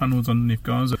maze of tunnels underneath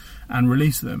Gaza and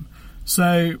release them.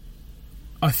 So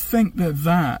I think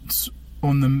that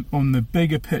on the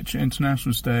bigger picture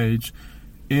international stage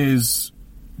is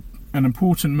an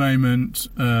important moment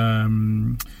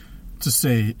to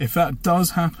see. If that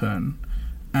does happen,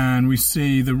 and we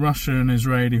see the Russian and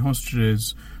Israeli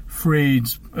hostages freed,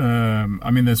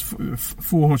 there's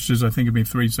 4 hostages I think have been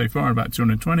freed so far, about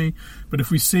 220, but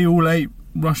if we see all 8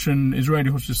 Russian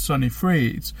Israeli hostages suddenly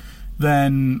freed,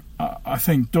 then I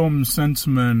think Dom's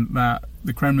sentiment that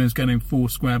the Kremlin is getting 4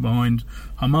 square behind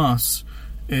Hamas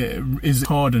is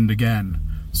hardened again.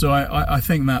 So I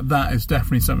think that is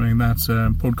definitely something that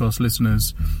podcast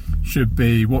listeners should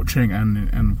be watching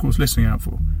and of course listening out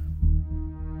for.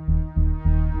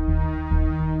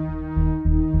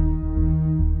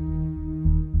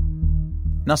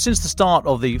 Now, since the start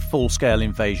of the full-scale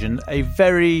invasion, a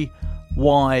very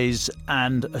wise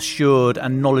and assured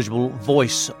and knowledgeable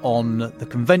voice on the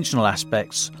conventional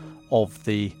aspects of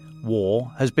the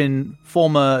war has been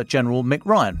former General Mick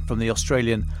Ryan from the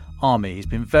Australian Army. He's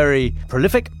been very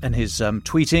prolific in his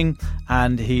tweeting,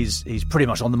 and he's pretty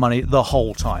much on the money the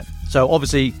whole time. So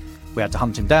obviously We had to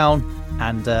hunt him down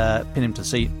and pin him to the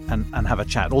seat and have a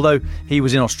chat. Although he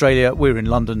was in Australia, we were in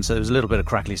London, so there was a little bit of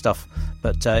crackly stuff.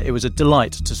 But it was a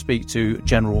delight to speak to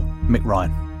General Mick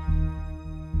Ryan.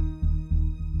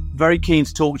 Very keen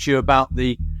to talk to you about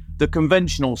the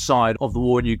conventional side of the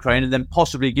war in Ukraine, and then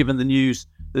possibly, given the news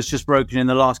that's just broken in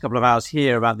the last couple of hours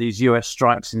here about these US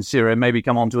strikes in Syria, maybe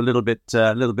come on to a little bit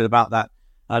about that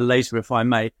later, if I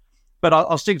may. But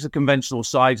I'll stick to the conventional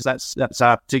side, because that's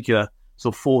our particular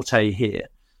sort of forte here.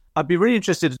 I'd be really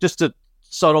interested, just to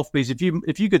start off, please, if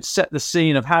you could set the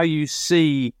scene of how you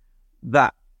see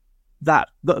the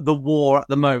war at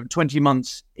the moment, 20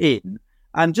 months in.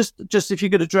 And just if you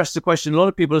could address the question, a lot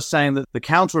of people are saying that the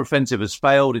counteroffensive has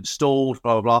failed, it's stalled,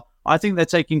 blah, blah, blah. I think they're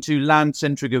taking too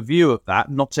land-centric a view of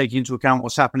that, not taking into account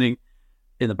what's happening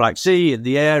in the Black Sea, in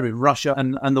the air, in Russia,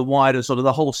 and the wider sort of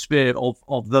the whole sphere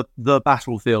of the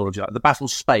battlefield, if you like, the battle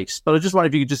space. But I just wonder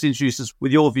if you could just introduce us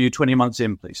with your view 20 months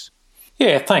in, please.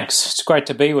 Yeah, thanks. It's great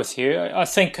to be with you. I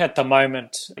think at the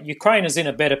moment, Ukraine is in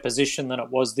a better position than it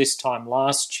was this time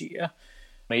last year.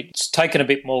 It's taken a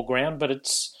bit more ground, but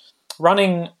it's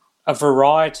running a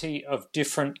variety of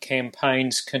different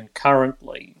campaigns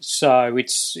concurrently. So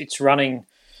it's running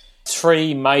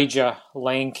 3 major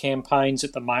land campaigns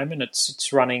at the moment.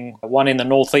 It's running one in the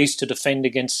northeast to defend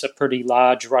against a pretty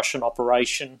large Russian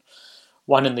operation,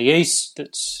 one in the east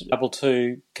that's able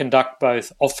to conduct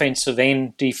both offensive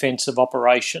and defensive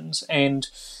operations, and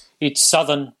its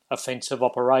southern offensive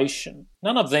operation.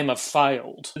 None of them have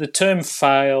failed. The term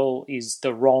fail is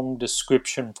the wrong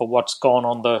description for what's gone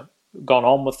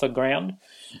on with the ground.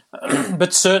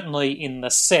 But certainly in the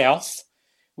south,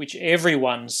 which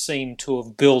everyone seemed to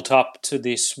have built up to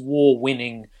this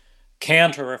war-winning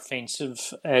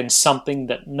counter-offensive and something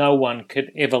that no one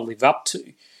could ever live up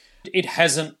to, it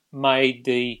hasn't made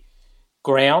the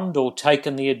ground or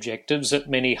taken the objectives that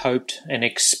many hoped and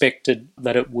expected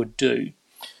that it would do.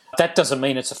 That doesn't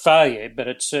mean it's a failure, but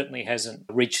it certainly hasn't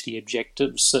reached the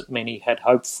objectives that many had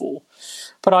hoped for.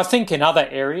 But I think in other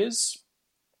areas,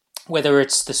 whether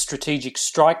it's the strategic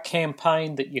strike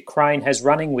campaign that Ukraine has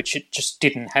running, which it just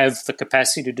didn't have the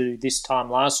capacity to do this time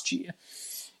last year,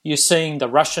 you're seeing the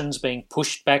Russians being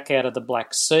pushed back out of the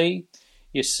Black Sea.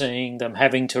 You're seeing them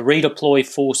having to redeploy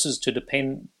forces to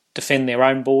defend their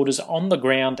own borders on the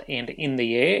ground and in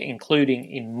the air, including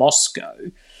in Moscow.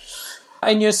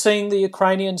 And you're seeing the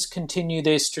Ukrainians continue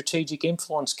their strategic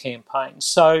influence campaign.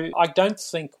 So I don't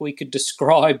think we could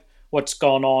describe what's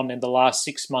gone on in the last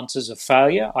 6 months as a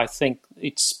failure. I think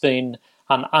it's been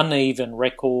an uneven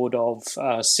record of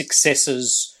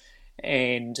successes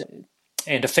and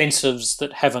offensives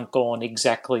that haven't gone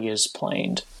exactly as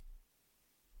planned.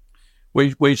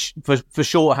 Which for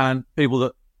shorthand,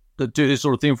 people that do this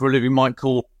sort of thing for a living might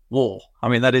call war. I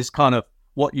mean, that is kind of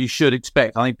what you should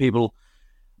expect. I think people,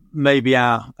 maybe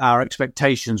our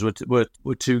expectations were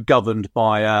too governed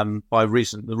by the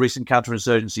recent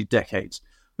counterinsurgency decades.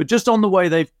 But just on the way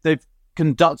they've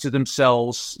conducted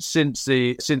themselves since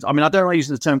I mean, I don't like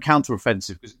using the term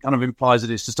counteroffensive because it kind of implies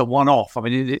that it's just a one-off. I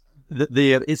mean,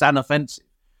 it's an offensive.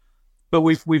 But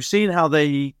we've seen how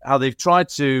they've tried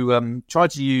to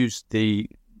use the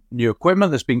new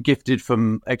equipment that's been gifted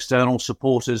from external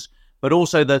supporters, but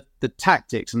also the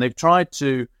tactics, and they've tried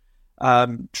to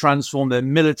transform their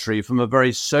military from a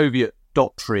very Soviet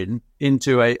doctrine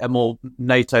into a more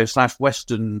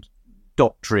NATO/Western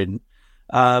doctrine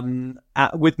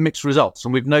with mixed results.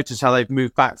 And we've noticed how they've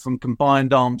moved back from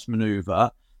combined arms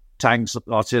manoeuvre, tanks,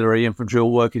 artillery, infantry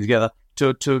all working together,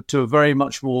 to a very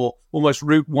much more almost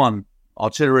Route 1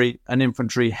 artillery and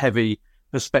infantry heavy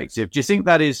perspective. Do you think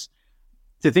that's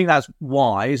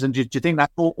wise? And do you think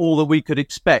that all that we could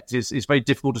expect is very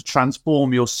difficult to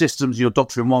transform your systems, your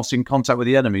doctrine, whilst in contact with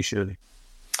the enemy, surely?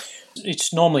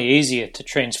 It's normally easier to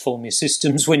transform your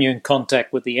systems when you're in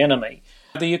contact with the enemy.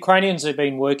 The Ukrainians have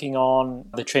been working on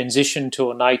the transition to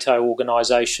a NATO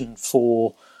organisation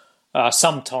for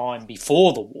some time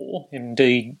before the war,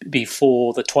 indeed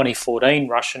before the 2014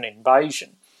 Russian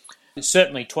invasion.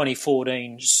 Certainly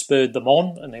 2014 spurred them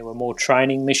on and there were more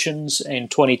training missions,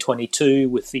 and 2022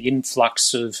 with the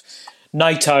influx of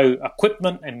NATO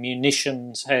equipment and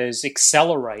munitions has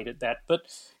accelerated that. But,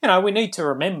 we need to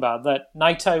remember that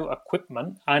NATO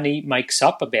equipment only makes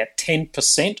up about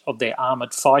 10% of their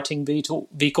armoured fighting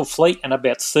vehicle fleet and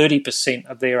about 30%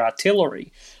 of their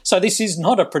artillery. So this is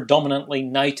not a predominantly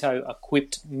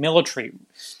NATO-equipped military.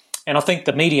 And I think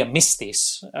the media miss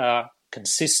this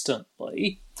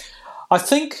consistently. I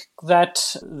think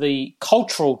that the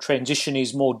cultural transition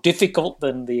is more difficult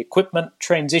than the equipment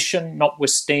transition,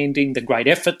 notwithstanding the great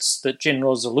efforts that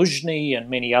General Zaluzhny and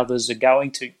many others are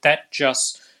going to. That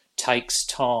just takes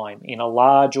time in a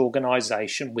large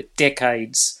organisation with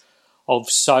decades of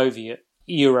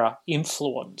Soviet-era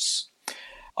influence.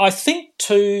 I think,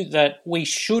 too, that we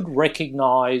should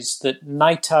recognise that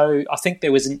NATO, I think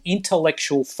there was an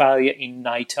intellectual failure in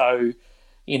NATO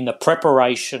in the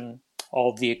preparation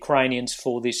of the Ukrainians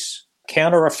for this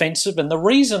counter-offensive. And the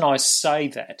reason I say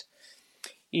that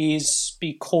is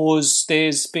because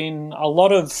there's been a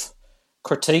lot of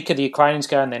critique of the Ukrainians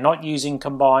going, they're not using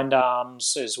combined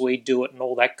arms as we do it and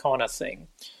all that kind of thing.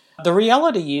 The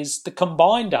reality is the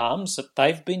combined arms that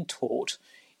they've been taught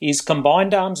is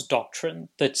combined arms doctrine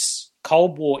that's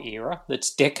Cold War era,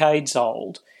 that's decades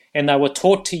old, and they were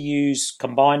taught to use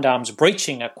combined arms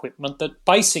breaching equipment that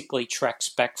basically tracks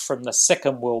back from the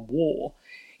Second World War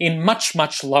in much,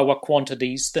 much lower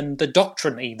quantities than the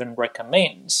doctrine even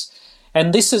recommends.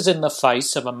 And this is in the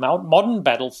face of a modern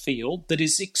battlefield that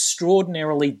is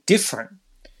extraordinarily different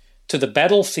to the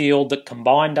battlefield that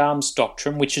combined arms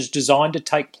doctrine, which is designed to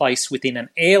take place within an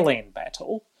air-land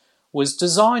battle, was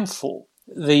designed for.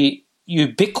 The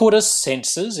ubiquitous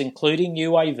sensors, including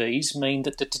UAVs, mean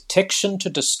that the detection to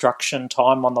destruction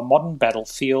time on the modern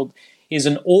battlefield is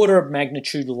an order of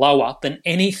magnitude lower than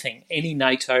anything any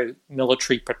NATO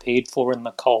military prepared for in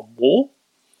the Cold War.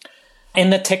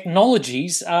 And the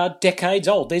technologies are decades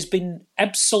old. There's been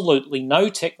absolutely no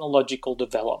technological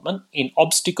development in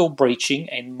obstacle breaching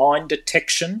and mine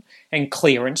detection and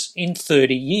clearance in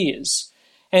 30 years.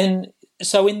 And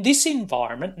so in this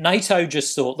environment, NATO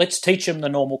just thought, let's teach them the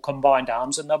normal combined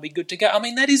arms and they'll be good to go. I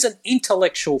mean, that is an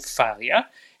intellectual failure,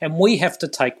 and we have to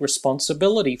take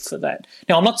responsibility for that.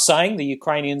 Now, I'm not saying the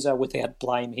Ukrainians are without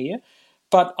blame here,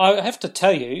 but I have to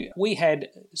tell you, we had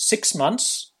 6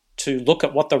 months to look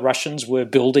at what the Russians were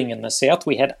building in the south.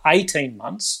 We had 18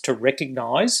 months to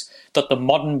recognise that the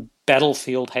modern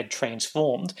battlefield had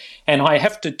transformed. And I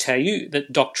have to tell you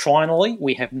that doctrinally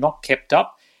we have not kept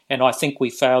up, and I think we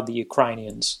failed the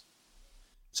Ukrainians.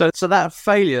 So that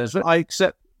failure, I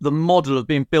accept the model of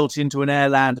being built into an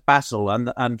air-land battle,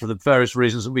 and for the various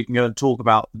reasons that we can go and talk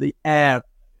about, the air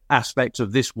aspect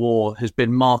of this war has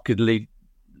been markedly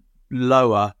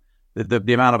lower,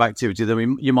 the amount of activity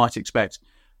than you might expect.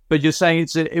 But you're saying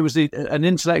it was an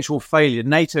intellectual failure,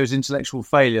 NATO's intellectual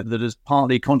failure, that has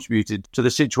partly contributed to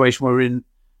the situation we're in,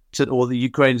 or the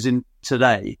Ukraine is in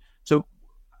today. So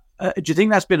do you think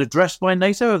that's been addressed by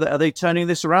NATO? Are they turning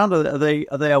this around? Are they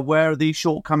aware of these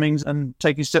shortcomings and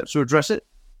taking steps to address it?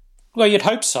 Well, you'd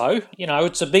hope so. You know,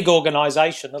 it's a big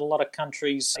organisation that a lot of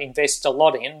countries invest a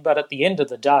lot in, but at the end of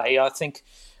the day, I think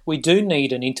we do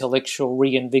need an intellectual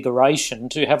reinvigoration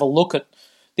to have a look at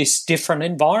this different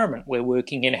environment we're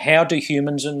working in. How do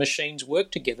humans and machines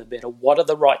work together better? What are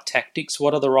the right tactics?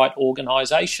 What are the right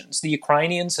organisations? The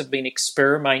Ukrainians have been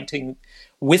experimenting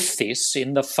with this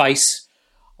in the face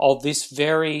of this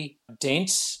very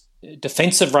dense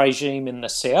defensive regime in the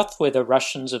south, where the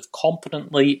Russians have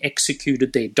competently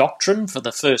executed their doctrine for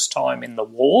the first time in the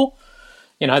war.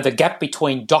 You know, the gap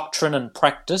between doctrine and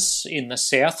practice in the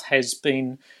south has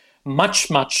been much,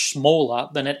 much smaller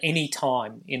than at any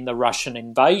time in the Russian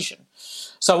invasion.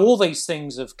 So all these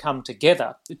things have come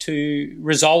together to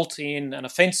result in an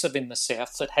offensive in the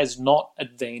south that has not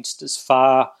advanced as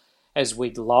far as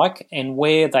we'd like, and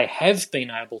where they have been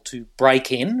able to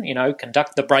break in,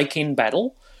 conduct the break-in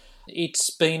battle, it's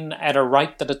been at a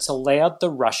rate that it's allowed the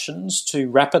Russians to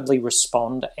rapidly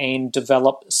respond and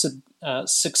develop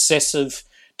successive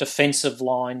defensive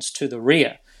lines to the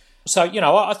rear. So,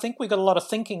 I think we've got a lot of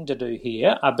thinking to do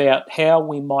here about how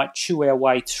we might chew our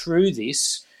way through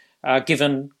this,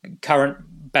 given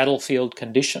current battlefield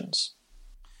conditions.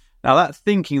 Now, that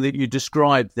thinking that you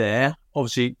described there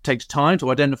obviously takes time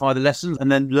to identify the lessons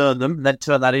and then learn them, and then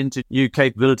turn that into new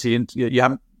capability. And you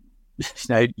haven't,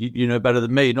 you know better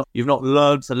than me. You've not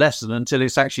learned the lesson until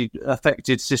it's actually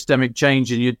affected systemic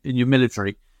change in your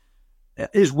military.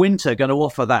 Is winter going to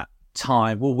offer that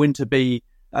time? Will winter be,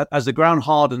 as the ground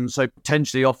hardens, so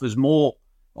potentially offers more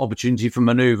opportunity for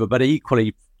manoeuvre, but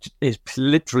equally is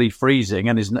literally freezing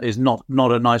and is not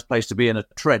a nice place to be in a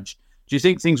trench? Do you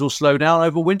think things will slow down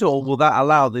over winter, or will that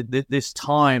allow this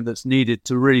time that's needed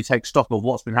to really take stock of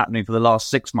what's been happening for the last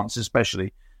 6 months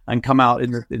especially, and come out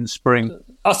in spring?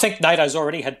 I think NATO's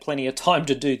already had plenty of time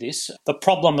to do this. The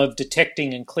problem of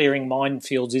detecting and clearing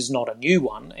minefields is not a new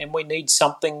one, and we need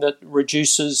something that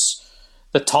reduces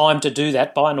the time to do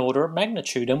that by an order of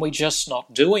magnitude, and we're just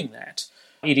not doing that.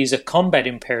 It is a combat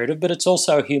imperative, but it's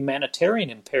also a humanitarian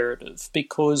imperative,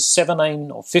 because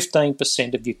 17 or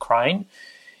 15% of Ukraine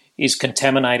is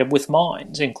contaminated with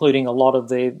mines, including a lot of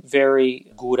their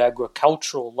very good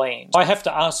agricultural land. I have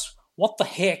to ask, what the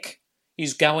heck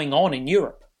is going on in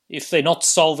Europe? if they're not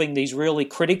solving these really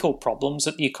critical problems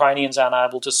that the Ukrainians aren't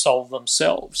able to solve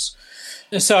themselves.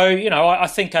 So, I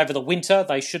think over the winter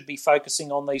they should be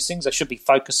focusing on these things. They should be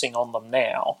focusing on them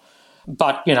now.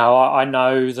 But, I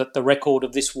know that the record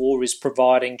of this war is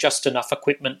providing just enough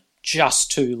equipment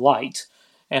just too late.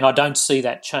 And I don't see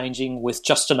that changing with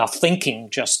just enough thinking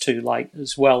just too late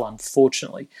as well,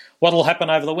 unfortunately. What will happen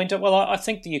over the winter? Well, I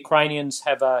think the Ukrainians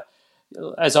have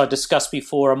as I discussed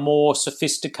before, a more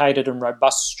sophisticated and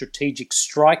robust strategic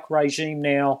strike regime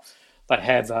now. They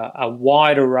have a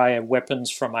wide array of weapons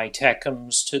from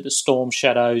ATACMS to the Storm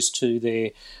Shadows to their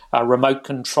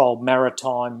remote-controlled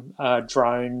maritime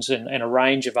drones and a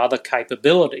range of other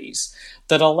capabilities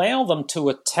that allow them to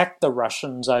attack the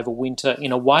Russians over winter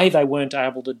in a way they weren't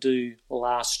able to do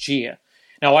last year.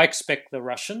 Now, I expect the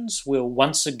Russians will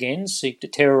once again seek to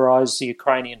terrorise the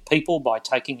Ukrainian people by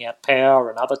taking out power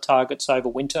and other targets over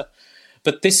winter.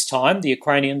 But this time, the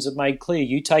Ukrainians have made clear,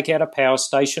 you take out a power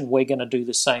station, we're going to do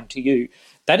the same to you.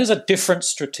 That is a different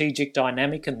strategic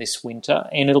dynamic in this winter,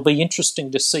 and it'll be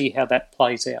interesting to see how that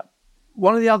plays out.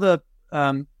 One of the other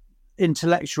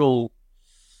intellectual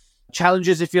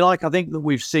challenges, if you like, I think that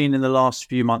we've seen in the last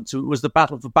few months was the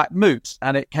battle for Bakhmut,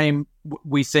 and it came,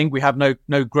 we think, we have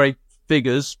no great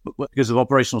figures because of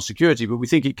operational security, but we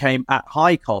think it came at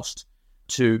high cost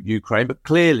to Ukraine, but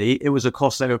clearly it was a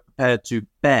cost they were prepared to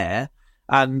bear.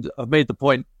 And I've made the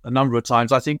point a number of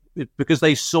times, I think, because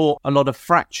they saw a lot of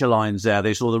fracture lines there.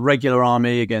 They saw the regular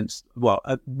army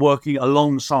working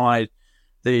alongside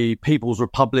the People's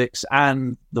Republics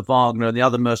and the Wagner and the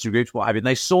other mercenary groups, what have you. And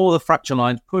they saw the fracture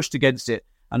lines pushed against it.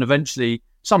 And eventually,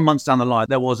 some months down the line,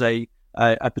 there was a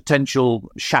potential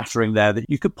shattering there that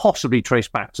you could possibly trace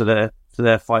back to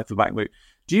their fight for Bakhmut.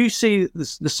 Do you see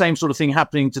the same sort of thing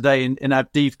happening today in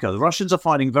Avdiivka? The Russians are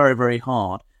fighting very, very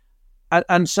hard.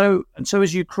 And so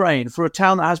is Ukraine, for a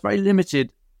town that has very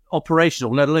limited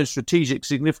operational, let alone strategic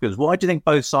significance. Why do you think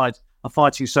both sides are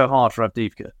fighting so hard for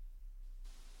Avdiivka?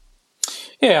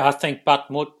 Yeah, I think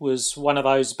Bakhmut was one of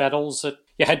those battles that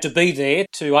you had to be there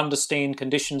to understand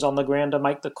conditions on the ground to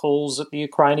make the calls that the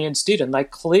Ukrainians did. And they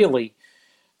clearly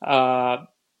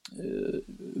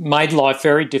made life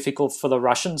very difficult for the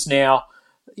Russians. Now,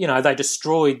 they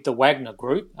destroyed the Wagner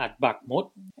group at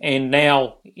Bakhmut, and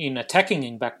now in attacking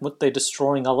in Bakhmut, they're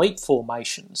destroying elite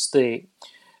formations there.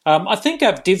 I think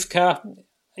Avdiivka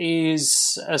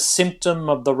is a symptom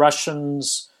of the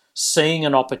Russians seeing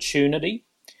an opportunity.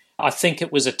 I think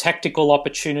it was a tactical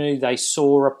opportunity. They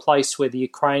saw a place where the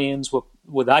Ukrainians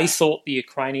they thought the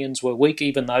Ukrainians were weak,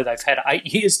 even though they've had 8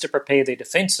 years to prepare their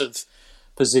defensive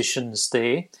positions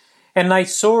there. And they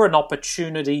saw an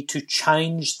opportunity to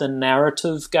change the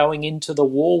narrative going into the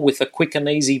war with a quick and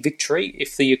easy victory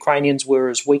if the Ukrainians were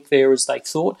as weak there as they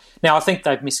thought. Now, I think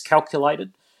they've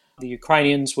miscalculated. The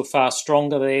Ukrainians were far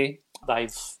stronger there.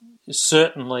 They've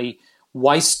certainly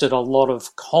wasted a lot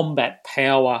of combat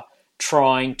power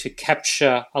trying to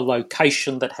capture a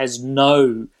location that has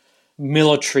no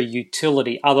military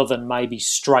utility other than maybe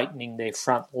straightening their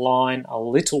front line a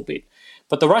little bit.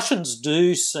 But the Russians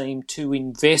do seem to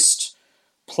invest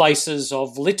places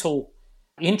of little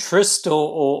interest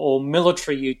or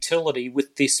military utility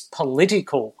with this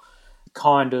political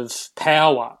kind of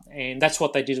power. And that's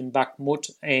what they did in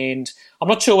Bakhmut. And I'm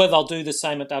not sure whether they'll do the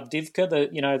same at Avdiivka.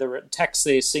 The attacks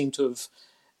there seem to have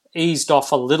eased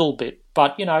off a little bit.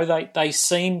 But, they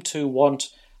seem to want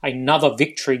another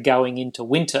victory going into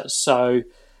winter. So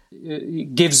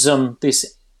it gives them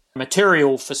this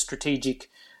material for strategic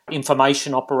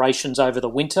information operations over the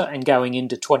winter and going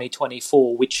into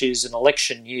 2024, which is an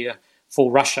election year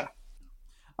for Russia.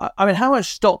 I mean, how much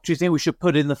stock do you think we should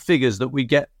put in the figures that we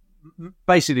get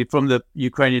basically from the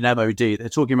Ukrainian MOD? They're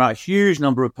talking about a huge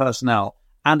number of personnel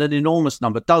and an enormous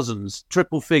number, dozens,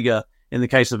 triple figure in the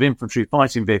case of infantry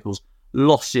fighting vehicles,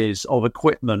 losses of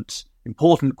equipment,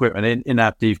 important equipment in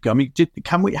Avdiivka.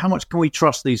 I mean, how much can we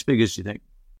trust these figures, do you think?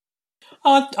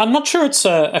 I'm not sure it's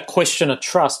a question of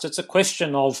trust. It's a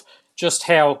question of just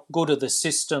how good are the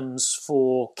systems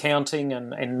for counting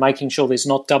and making sure there's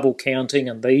not double counting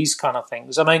and these kind of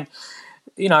things. I mean,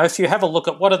 if you have a look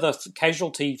at what are the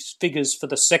casualty figures for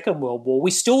the Second World War,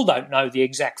 we still don't know the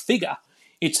exact figure.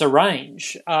 It's a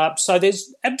range. So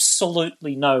there's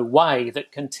absolutely no way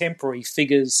that contemporary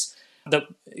figures that,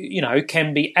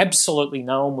 can be absolutely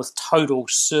known with total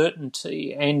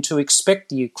certainty, and to expect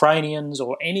the Ukrainians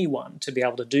or anyone to be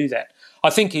able to do that,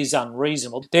 I think is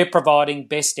unreasonable. They're providing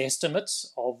best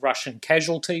estimates of Russian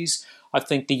casualties. I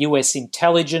think the US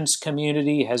intelligence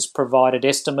community has provided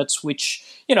estimates which,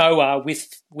 are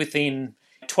within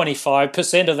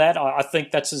 25% of that. I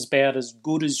think that's about as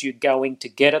good as you're going to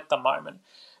get at the moment.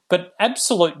 But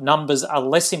absolute numbers are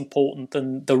less important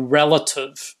than the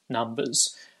relative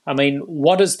numbers. I mean,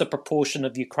 what is the proportion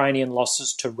of Ukrainian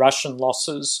losses to Russian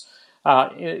losses?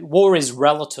 War is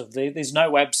relative. There's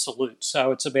no absolute.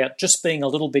 So it's about just being a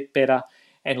little bit better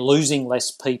and losing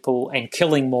less people and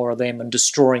killing more of them and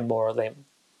destroying more of them.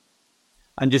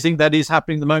 And do you think that is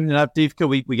happening at the moment in Avdiivka?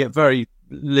 We get very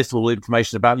little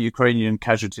information about Ukrainian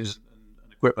casualties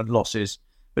and equipment losses,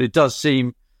 but it does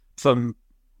seem from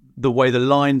the way the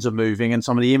lines are moving and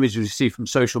some of the images we see from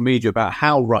social media about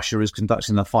how Russia is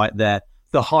conducting the fight there,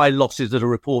 the high losses that are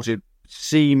reported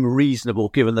seem reasonable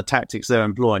given the tactics they're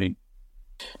employing.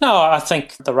 No, I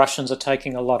think the Russians are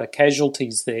taking a lot of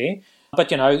casualties there. But,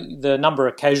 the number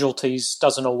of casualties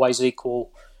doesn't always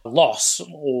equal loss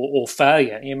or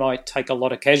failure. You might take a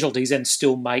lot of casualties and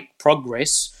still make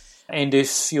progress. And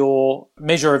if your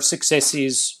measure of success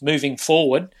is moving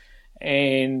forward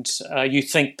and you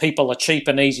think people are cheap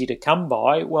and easy to come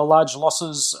by, well, large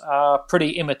losses are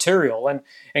pretty immaterial.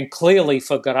 And clearly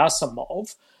for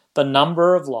Gerasimov, the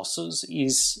number of losses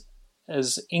is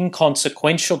as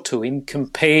inconsequential to him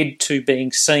compared to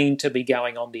being seen to be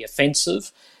going on the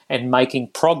offensive and making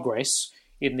progress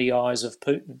in the eyes of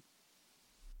Putin.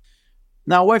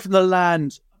 Now, away from the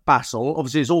land battle,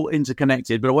 obviously it's all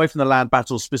interconnected, but away from the land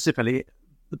battle specifically,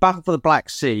 the battle for the Black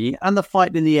Sea and the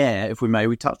fight in the air, if we may,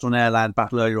 we touched on air-land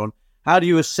battle earlier on. How do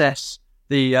you assess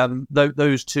the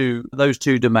those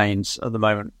two domains at the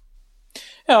moment?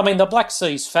 Yeah, I mean, the Black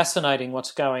Sea's fascinating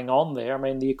what's going on there. I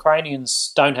mean, the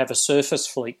Ukrainians don't have a surface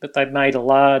fleet, but they've made a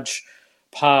large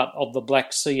part of the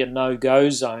Black Sea a no-go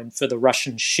zone for the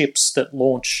Russian ships that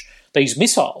launch these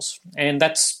missiles. And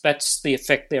that's the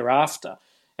effect they're after.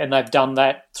 And they've done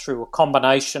that through a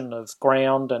combination of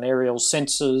ground and aerial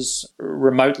sensors,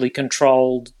 remotely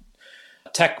controlled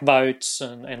attack boats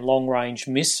and long-range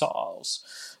missiles.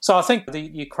 So I think the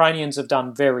Ukrainians have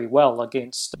done very well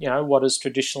against, what has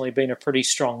traditionally been a pretty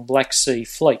strong Black Sea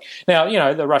fleet.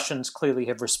 Now, the Russians clearly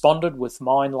have responded with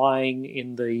mine laying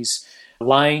in these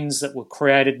lanes that were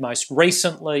created most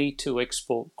recently to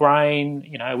export grain.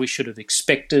 We should have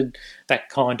expected that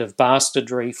kind of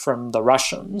bastardry from the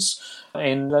Russians.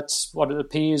 And that's what it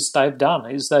appears they've done,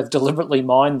 is they've deliberately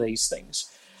mined these things.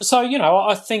 So,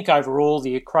 I think overall the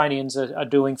Ukrainians are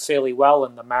doing fairly well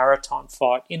in the maritime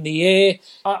fight. In the air,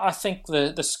 I think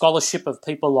the scholarship of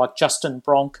people like Justin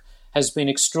Bronk has been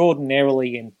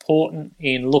extraordinarily important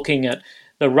in looking at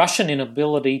the Russian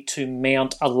inability to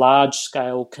mount a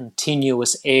large-scale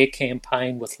continuous air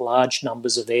campaign with large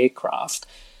numbers of aircraft.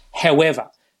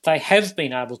 However, they have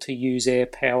been able to use air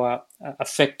power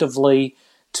effectively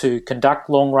to conduct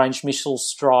long-range missile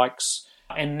strikes,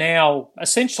 and now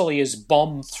essentially as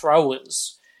bomb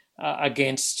throwers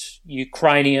against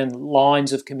Ukrainian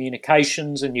lines of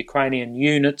communications and Ukrainian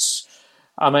units.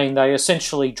 I mean, they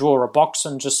essentially draw a box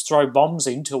and just throw bombs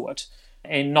into it.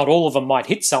 And not all of them might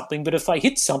hit something, but if they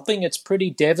hit something, it's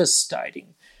pretty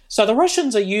devastating. So the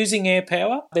Russians are using air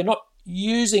power. They're not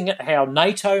using it how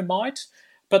NATO might,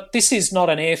 but this is not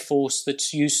an air force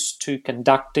that's used to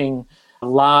conducting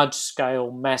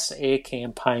large-scale mass air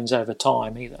campaigns over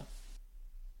time either.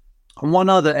 And one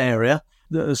other area,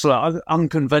 the sort of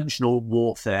unconventional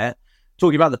warfare,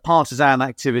 talking about the partisan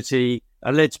activity,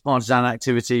 alleged partisan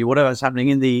activity, whatever's happening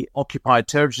in the occupied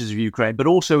territories of Ukraine, but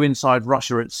also inside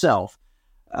Russia itself.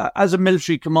 As a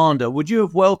military commander, would you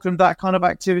have welcomed that kind of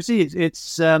activity?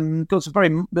 It's got some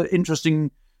very interesting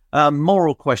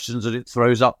moral questions that it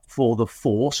throws up for the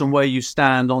force and where you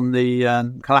stand on the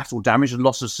collateral damage and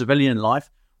loss of civilian life.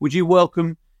 Would you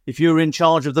welcome, if you were in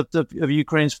charge of of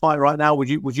Ukraine's fight right now, would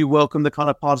you welcome the kind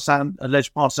of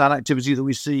alleged partisan activity that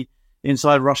we see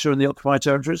inside Russia and the occupied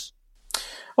territories?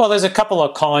 Well, there's a couple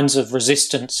of kinds of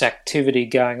resistance activity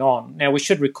going on. Now, we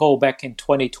should recall back in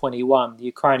 2021, the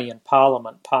Ukrainian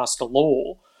parliament passed a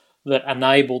law that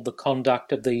enabled the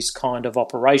conduct of these kind of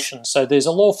operations. So there's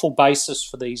a lawful basis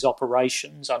for these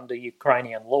operations under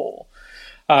Ukrainian law.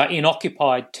 In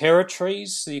occupied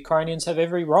territories, the Ukrainians have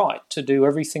every right to do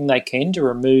everything they can to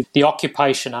remove the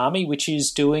occupation army, which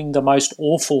is doing the most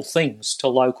awful things to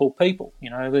local people.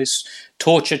 There's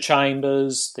torture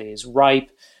chambers, there's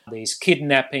rape, there's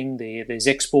kidnapping, there's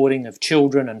exporting of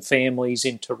children and families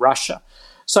into Russia.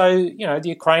 So, the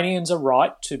Ukrainians are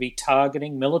right to be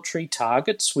targeting military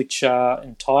targets, which are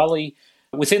entirely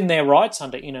within their rights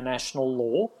under international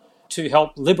law, to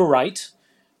help liberate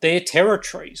their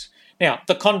territories. Now,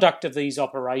 the conduct of these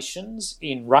operations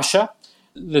in Russia,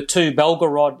 the two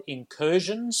Belgorod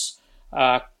incursions,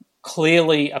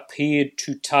 clearly appeared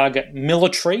to target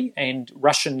military and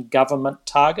Russian government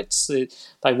targets.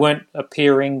 They weren't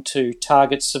appearing to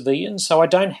target civilians, so I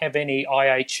don't have any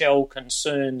IHL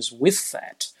concerns with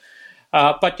that.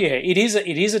 But yeah, it is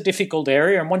a difficult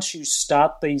area, and once you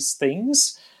start these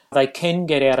things, they can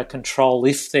get out of control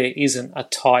if there isn't a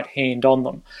tight hand on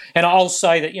them. And I'll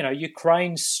say that,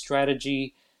 Ukraine's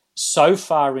strategy so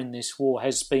far in this war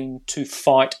has been to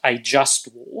fight a just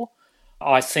war.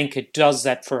 I think it does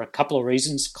that for a couple of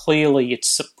reasons. Clearly, its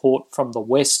support from the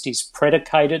West is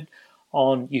predicated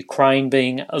on Ukraine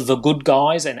being the good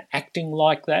guys and acting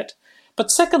like that. But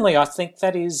secondly, I think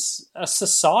that is a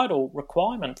societal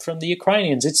requirement from the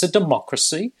Ukrainians. It's a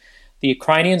democracy. The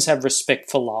Ukrainians have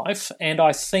respect for life, and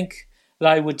I think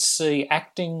they would see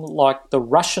acting like the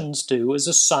Russians do as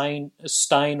a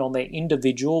stain on their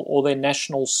individual or their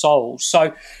national souls.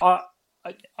 So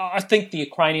I think the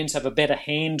Ukrainians have a better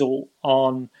handle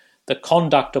on the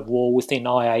conduct of war within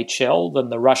IHL than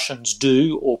the Russians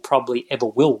do or probably ever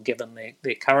will, given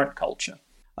their current culture.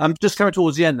 I'm just coming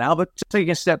towards the end now, but taking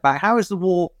a step back, how is the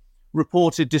war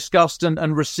reported, discussed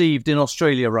and received in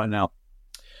Australia right now?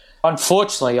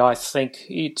 Unfortunately, I think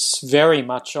it's very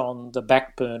much on the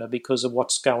back burner because of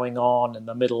what's going on in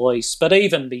the Middle East. But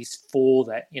even before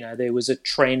that, there was a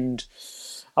trend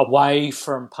away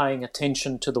from paying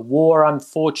attention to the war,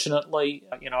 unfortunately.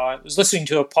 I was listening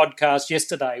to a podcast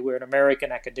yesterday where an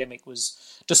American academic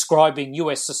was describing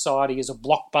US society as a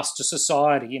blockbuster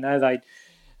society.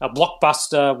 A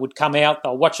blockbuster would come out,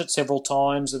 they'll watch it several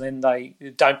times, and then they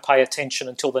don't pay attention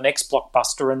until the next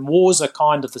blockbuster. And wars are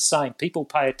kind of the same. People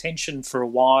pay attention for a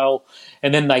while,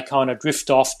 and then they kind of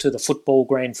drift off to the football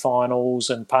grand finals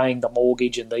and paying the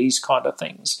mortgage and these kind of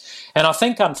things. And I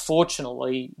think,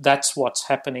 unfortunately, that's what's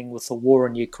happening with the war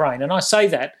in Ukraine. And I say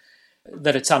that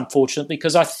it's unfortunate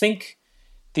because I think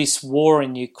this war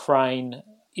in Ukraine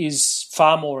is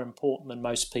far more important than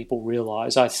most people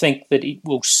realise. I think that it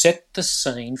will set the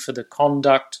scene for the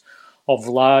conduct of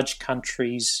large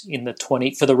countries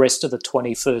for the rest of the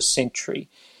 21st century.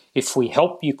 If we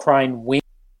help Ukraine win,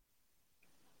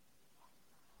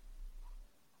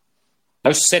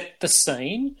 set the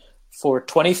scene for a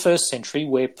 21st century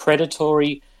where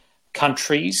predatory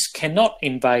countries cannot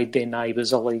invade their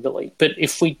neighbours illegally. But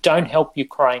if we don't help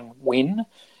Ukraine win,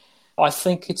 I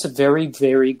think it's a very,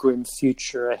 very grim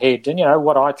future ahead. And,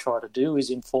 what I try to do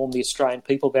is inform the Australian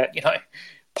people about,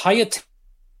 pay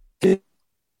attention.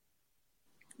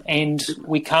 And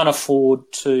we can't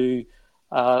afford to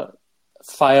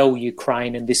fail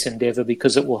Ukraine in this endeavour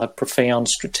because it will have profound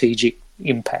strategic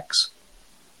impacts.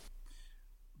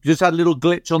 Just had a little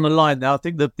glitch on the line now. I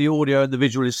think that the audio and the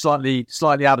visual is slightly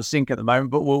out of sync at the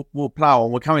moment, but we'll plough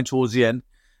on. We're coming towards the end.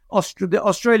 The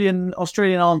Australian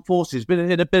Armed Forces has been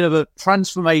in a bit of a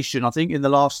transformation, I think, in the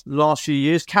last few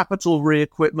years. Capital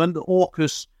re-equipment, the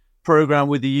AUKUS program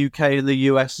with the UK and the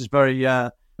US is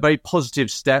very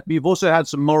positive step. You've also had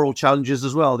some moral challenges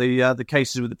as well. The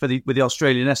cases with the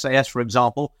Australian SAS, for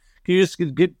example. Can you just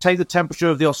take the temperature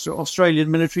of the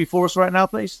Australian military for us right now,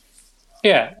 please?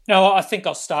 Yeah. No, I think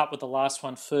I'll start with the last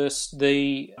one first.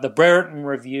 The Brereton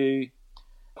Review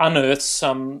unearthed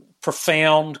some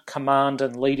profound command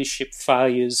and leadership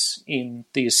failures in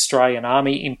the Australian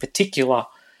Army, in particular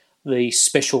the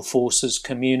Special Forces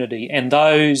community. And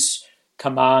those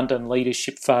command and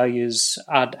leadership failures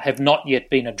have not yet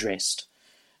been addressed.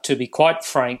 To be quite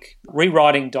frank,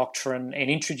 rewriting doctrine and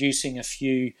introducing a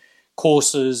few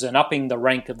courses and upping the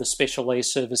rank of the Special Air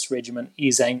Service Regiment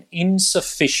is an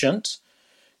insufficient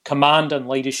command and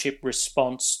leadership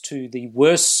response to the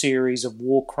worst series of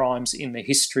war crimes in the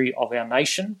history of our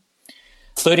nation.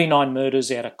 39 murders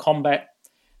out of combat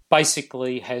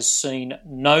basically has seen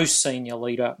no senior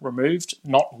leader removed,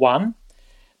 not one.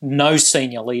 No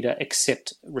senior leader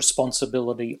accept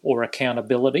responsibility or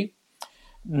accountability.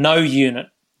 No unit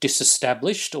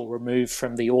disestablished or removed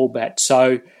from the ORBAT.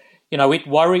 So, it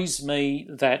worries me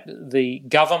that the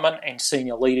government and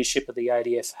senior leadership of the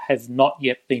ADF have not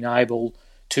yet been able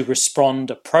to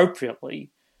respond appropriately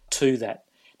to that.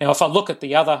 Now, if I look at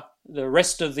the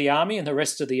rest of the Army and the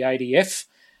rest of the ADF,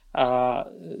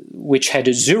 which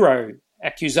had zero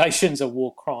accusations of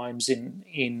war crimes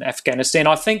in Afghanistan,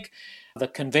 I think the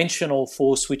conventional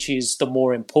force, which is the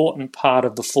more important part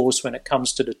of the force when it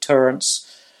comes to deterrence,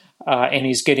 and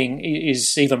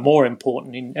is even more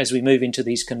important as we move into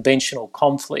these conventional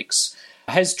conflicts,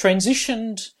 has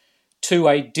transitioned to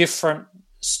a different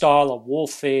style of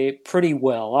warfare pretty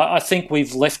well. I think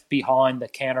we've left behind the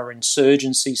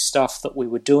counterinsurgency stuff that we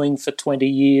were doing for 20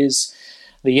 years.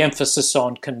 The emphasis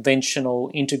on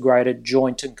conventional, integrated,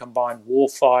 joint and combined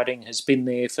warfighting has been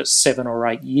there for 7 or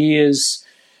 8 years.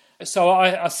 So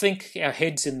I think our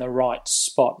head's in the right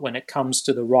spot when it comes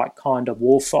to the right kind of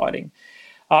warfighting.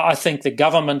 I think the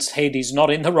government's head is not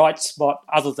in the right spot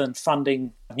other than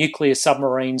funding nuclear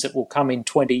submarines that will come in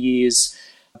 20 years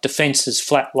defence is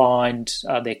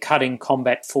flatlined. They're cutting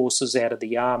combat forces out of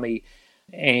the army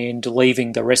and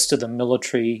leaving the rest of the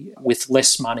military with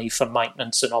less money for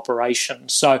maintenance and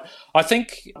operations. So I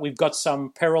think we've got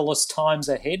some perilous times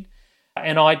ahead,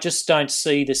 and I just don't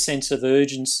see the sense of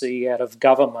urgency out of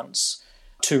governments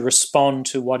to respond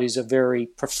to what is a very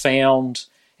profound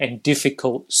and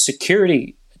difficult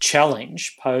security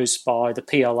challenge posed by the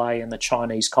PLA and the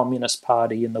Chinese Communist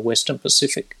Party in the Western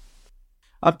Pacific.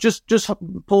 I'm just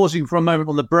pausing for a moment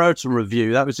on the Brereton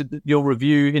review. That was your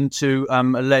review into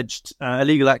alleged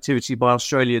illegal activity by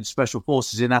Australian special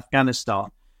forces in Afghanistan.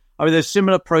 I mean, there's a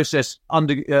similar process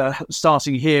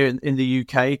starting here in the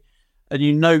UK, and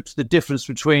you note the difference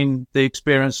between the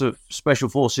experience of special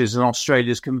forces and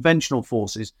Australia's conventional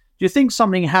forces. Do you think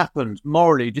something happened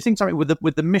morally? Do you think something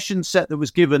with the mission set that was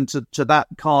given to that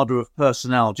cadre of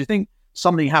personnel? Do you think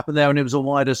something happened there and it was a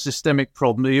wider systemic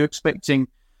problem? Are you expecting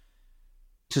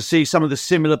to see some of the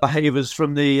similar behaviours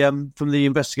from the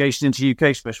investigation into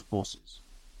UK special forces?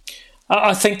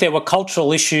 I think there were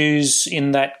cultural issues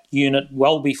in that unit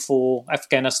well before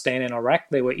Afghanistan and Iraq.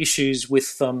 There were issues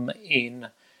with them in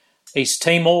East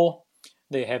Timor.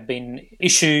 There have been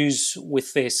issues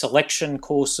with their selection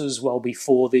courses well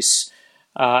before this.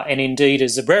 And indeed,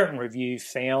 as the Brereton Review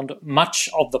found, much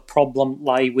of the problem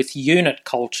lay with unit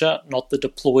culture, not the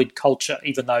deployed culture,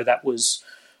 even though that was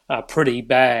pretty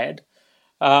bad.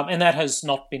 And that has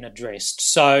not been addressed.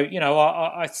 So,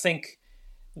 I think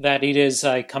that it is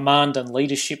a command and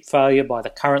leadership failure by the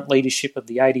current leadership of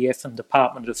the ADF and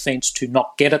Department of Defence to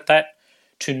not get at that,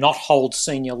 to not hold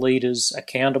senior leaders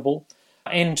accountable,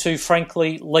 and to,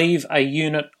 frankly, leave a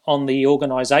unit on the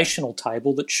organisational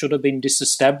table that should have been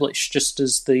disestablished, just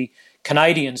as the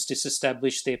Canadians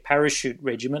disestablished their parachute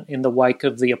regiment in the wake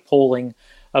of the appalling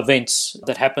events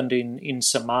that happened in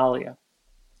Somalia.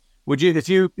 Would you,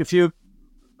 if you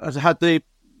had the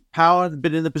power and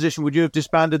been in the position, would you have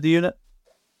disbanded the unit?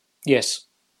 Yes,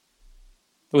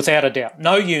 without a doubt.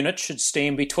 No unit should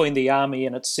stand between the army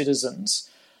and its citizens,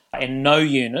 and no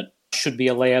unit should be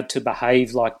allowed to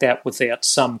behave like that without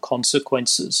some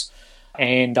consequences.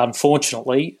 And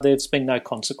unfortunately, there's been no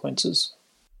consequences.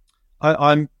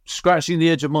 I'm scratching the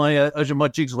edge of my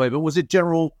jigsaw, but was it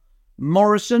General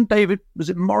Morrison, David? Was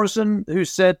it Morrison who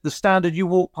said the standard you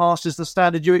walk past is the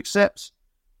standard you accept?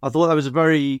 I thought that was a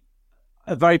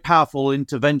very powerful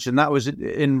intervention. That was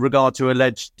in regard to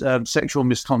alleged sexual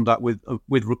misconduct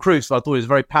with recruits. So I thought it was a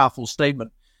very powerful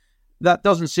statement. That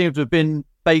doesn't seem to have been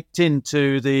baked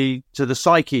into the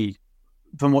psyche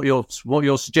from what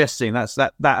you're suggesting.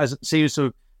 That as it seems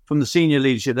to from the senior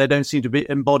leadership, they don't seem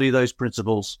to embody those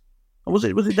principles. Was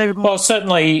it David? Well,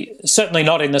 certainly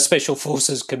not in the Special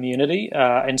Forces community,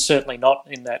 and certainly not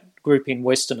in that group in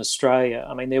Western Australia.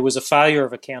 I mean, there was a failure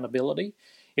of accountability.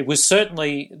 It was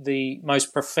certainly the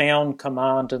most profound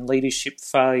command and leadership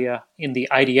failure in the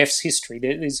ADF's history.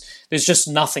 There's just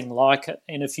nothing like it.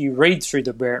 And if you read through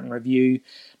the Brereton Review,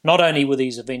 not only were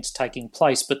these events taking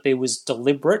place, but there was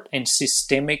deliberate and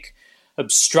systemic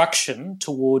obstruction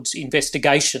towards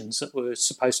investigations that were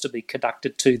supposed to be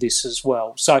conducted to this as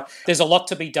well. So there's a lot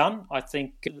to be done. I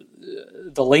think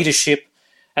the leadership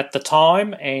at the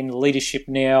time and leadership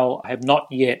now have not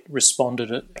yet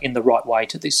responded in the right way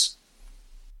to this.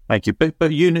 Thank you.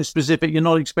 But unit specific, you're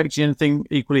not expecting anything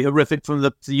equally horrific from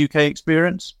the UK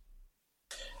experience?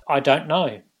 I don't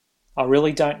know. I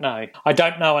really don't know. I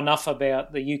don't know enough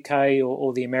about the UK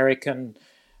or the American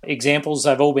examples.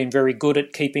 They've all been very good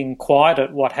at keeping quiet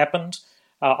at what happened.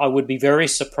 I would be very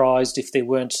surprised if there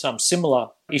weren't some similar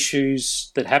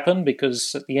issues that happened,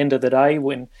 because at the end of the day,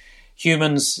 when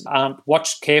humans aren't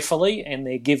watched carefully and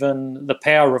they're given the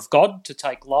power of God to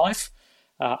take life,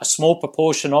 a small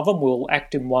proportion of them will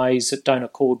act in ways that don't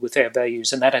accord with our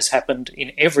values, and that has happened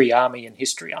in every army in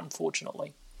history,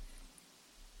 unfortunately.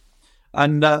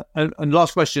 And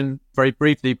last question, very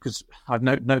briefly, because I've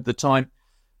noted the time.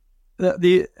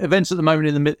 The events at the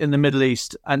moment in the Middle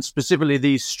East, and specifically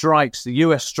these strikes, the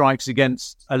US strikes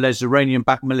against alleged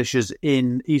Iranian-backed militias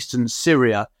in eastern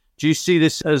Syria. Do you see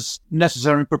this as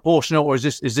necessary and proportional, or is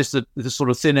this the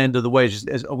sort of thin end of the wedge?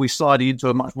 Are we sliding into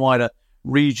a much wider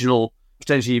regional,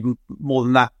 potentially even more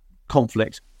than that,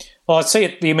 conflict? Well, I see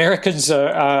it. The Americans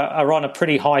are on a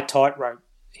pretty high tightrope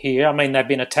here. I mean, they've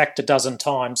been attacked a dozen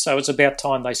times, so it's about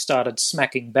time they started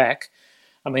smacking back.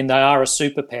 I mean, they are a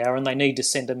superpower and they need to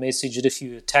send a message that if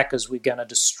you attack us, we're going to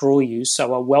destroy you.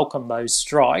 So I welcome those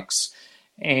strikes,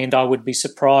 and I would be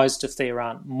surprised if there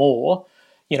aren't more.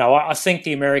 You know, I think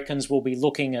the Americans will be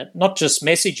looking at not just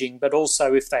messaging, but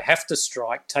also, if they have to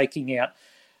strike, taking out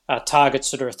targets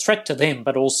that are a threat to them,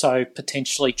 but also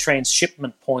potentially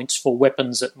transshipment points for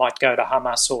weapons that might go to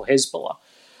Hamas or Hezbollah.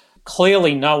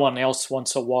 Clearly, no one else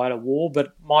wants a wider war,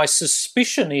 but my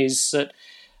suspicion is that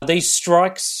these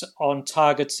strikes on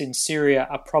targets in Syria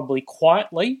are probably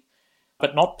quietly,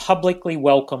 but not publicly,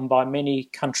 welcomed by many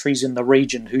countries in the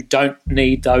region who don't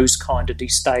need those kind of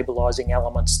destabilising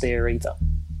elements there either.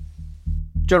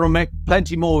 General Mick,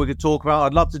 plenty more we could talk about.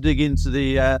 I'd love to dig into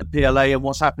the PLA and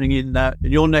what's happening in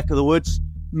your neck of the woods,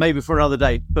 maybe for another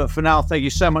day. But for now, thank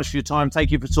you so much for your time.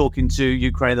 Thank you for talking to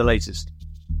Ukraine the Latest.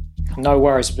 No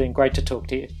worries, it's been great to talk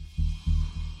to you.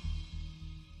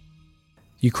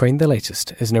 Ukraine the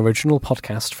Latest is an original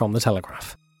podcast from The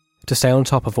Telegraph. To stay on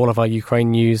top of all of our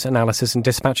Ukraine news, analysis and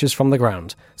dispatches from the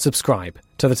ground, subscribe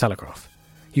to The Telegraph.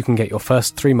 You can get your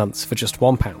first 3 months for just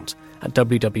 £1 at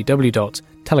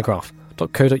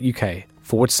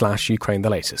www.telegraph.co.uk/Ukraine the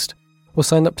Latest. Or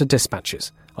sign up to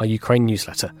Dispatches, our Ukraine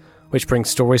newsletter, which brings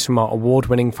stories from our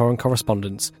award-winning foreign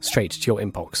correspondents straight to your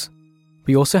inbox.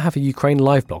 We also have a Ukraine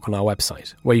live blog on our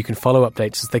website, where you can follow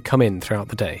updates as they come in throughout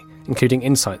the day, including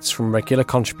insights from regular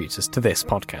contributors to this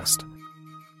podcast.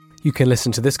 You can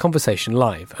listen to this conversation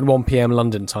live at 1 p.m.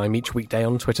 London time each weekday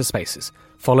on Twitter Spaces.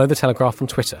 Follow The Telegraph on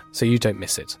Twitter so you don't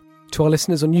miss it. To our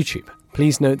listeners on YouTube,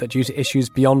 please note that due to issues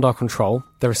beyond our control,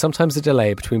 there is sometimes a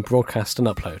delay between broadcast and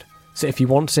upload. So if you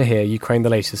want to hear Ukraine the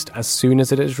Latest as soon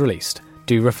as it is released,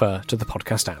 do refer to the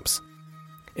podcast apps.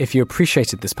 If you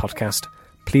appreciated this podcast,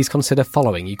 please consider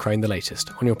following Ukraine the Latest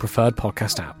on your preferred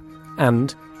podcast app.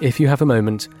 And, if you have a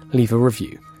moment, leave a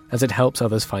review, as it helps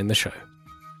others find the show.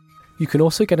 You can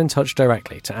also get in touch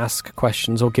directly to ask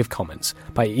questions or give comments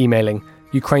by emailing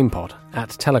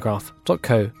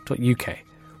ukrainepod@telegraph.co.uk.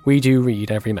 We do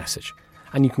read every message.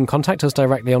 And you can contact us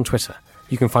directly on Twitter.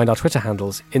 You can find our Twitter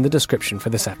handles in the description for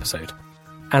this episode.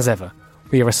 As ever,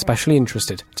 we are especially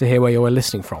interested to hear where you are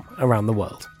listening from around the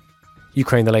world.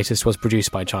 Ukraine the Latest was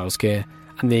produced by Giles Gear,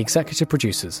 and the executive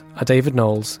producers are David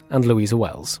Knowles and Louisa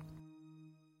Wells.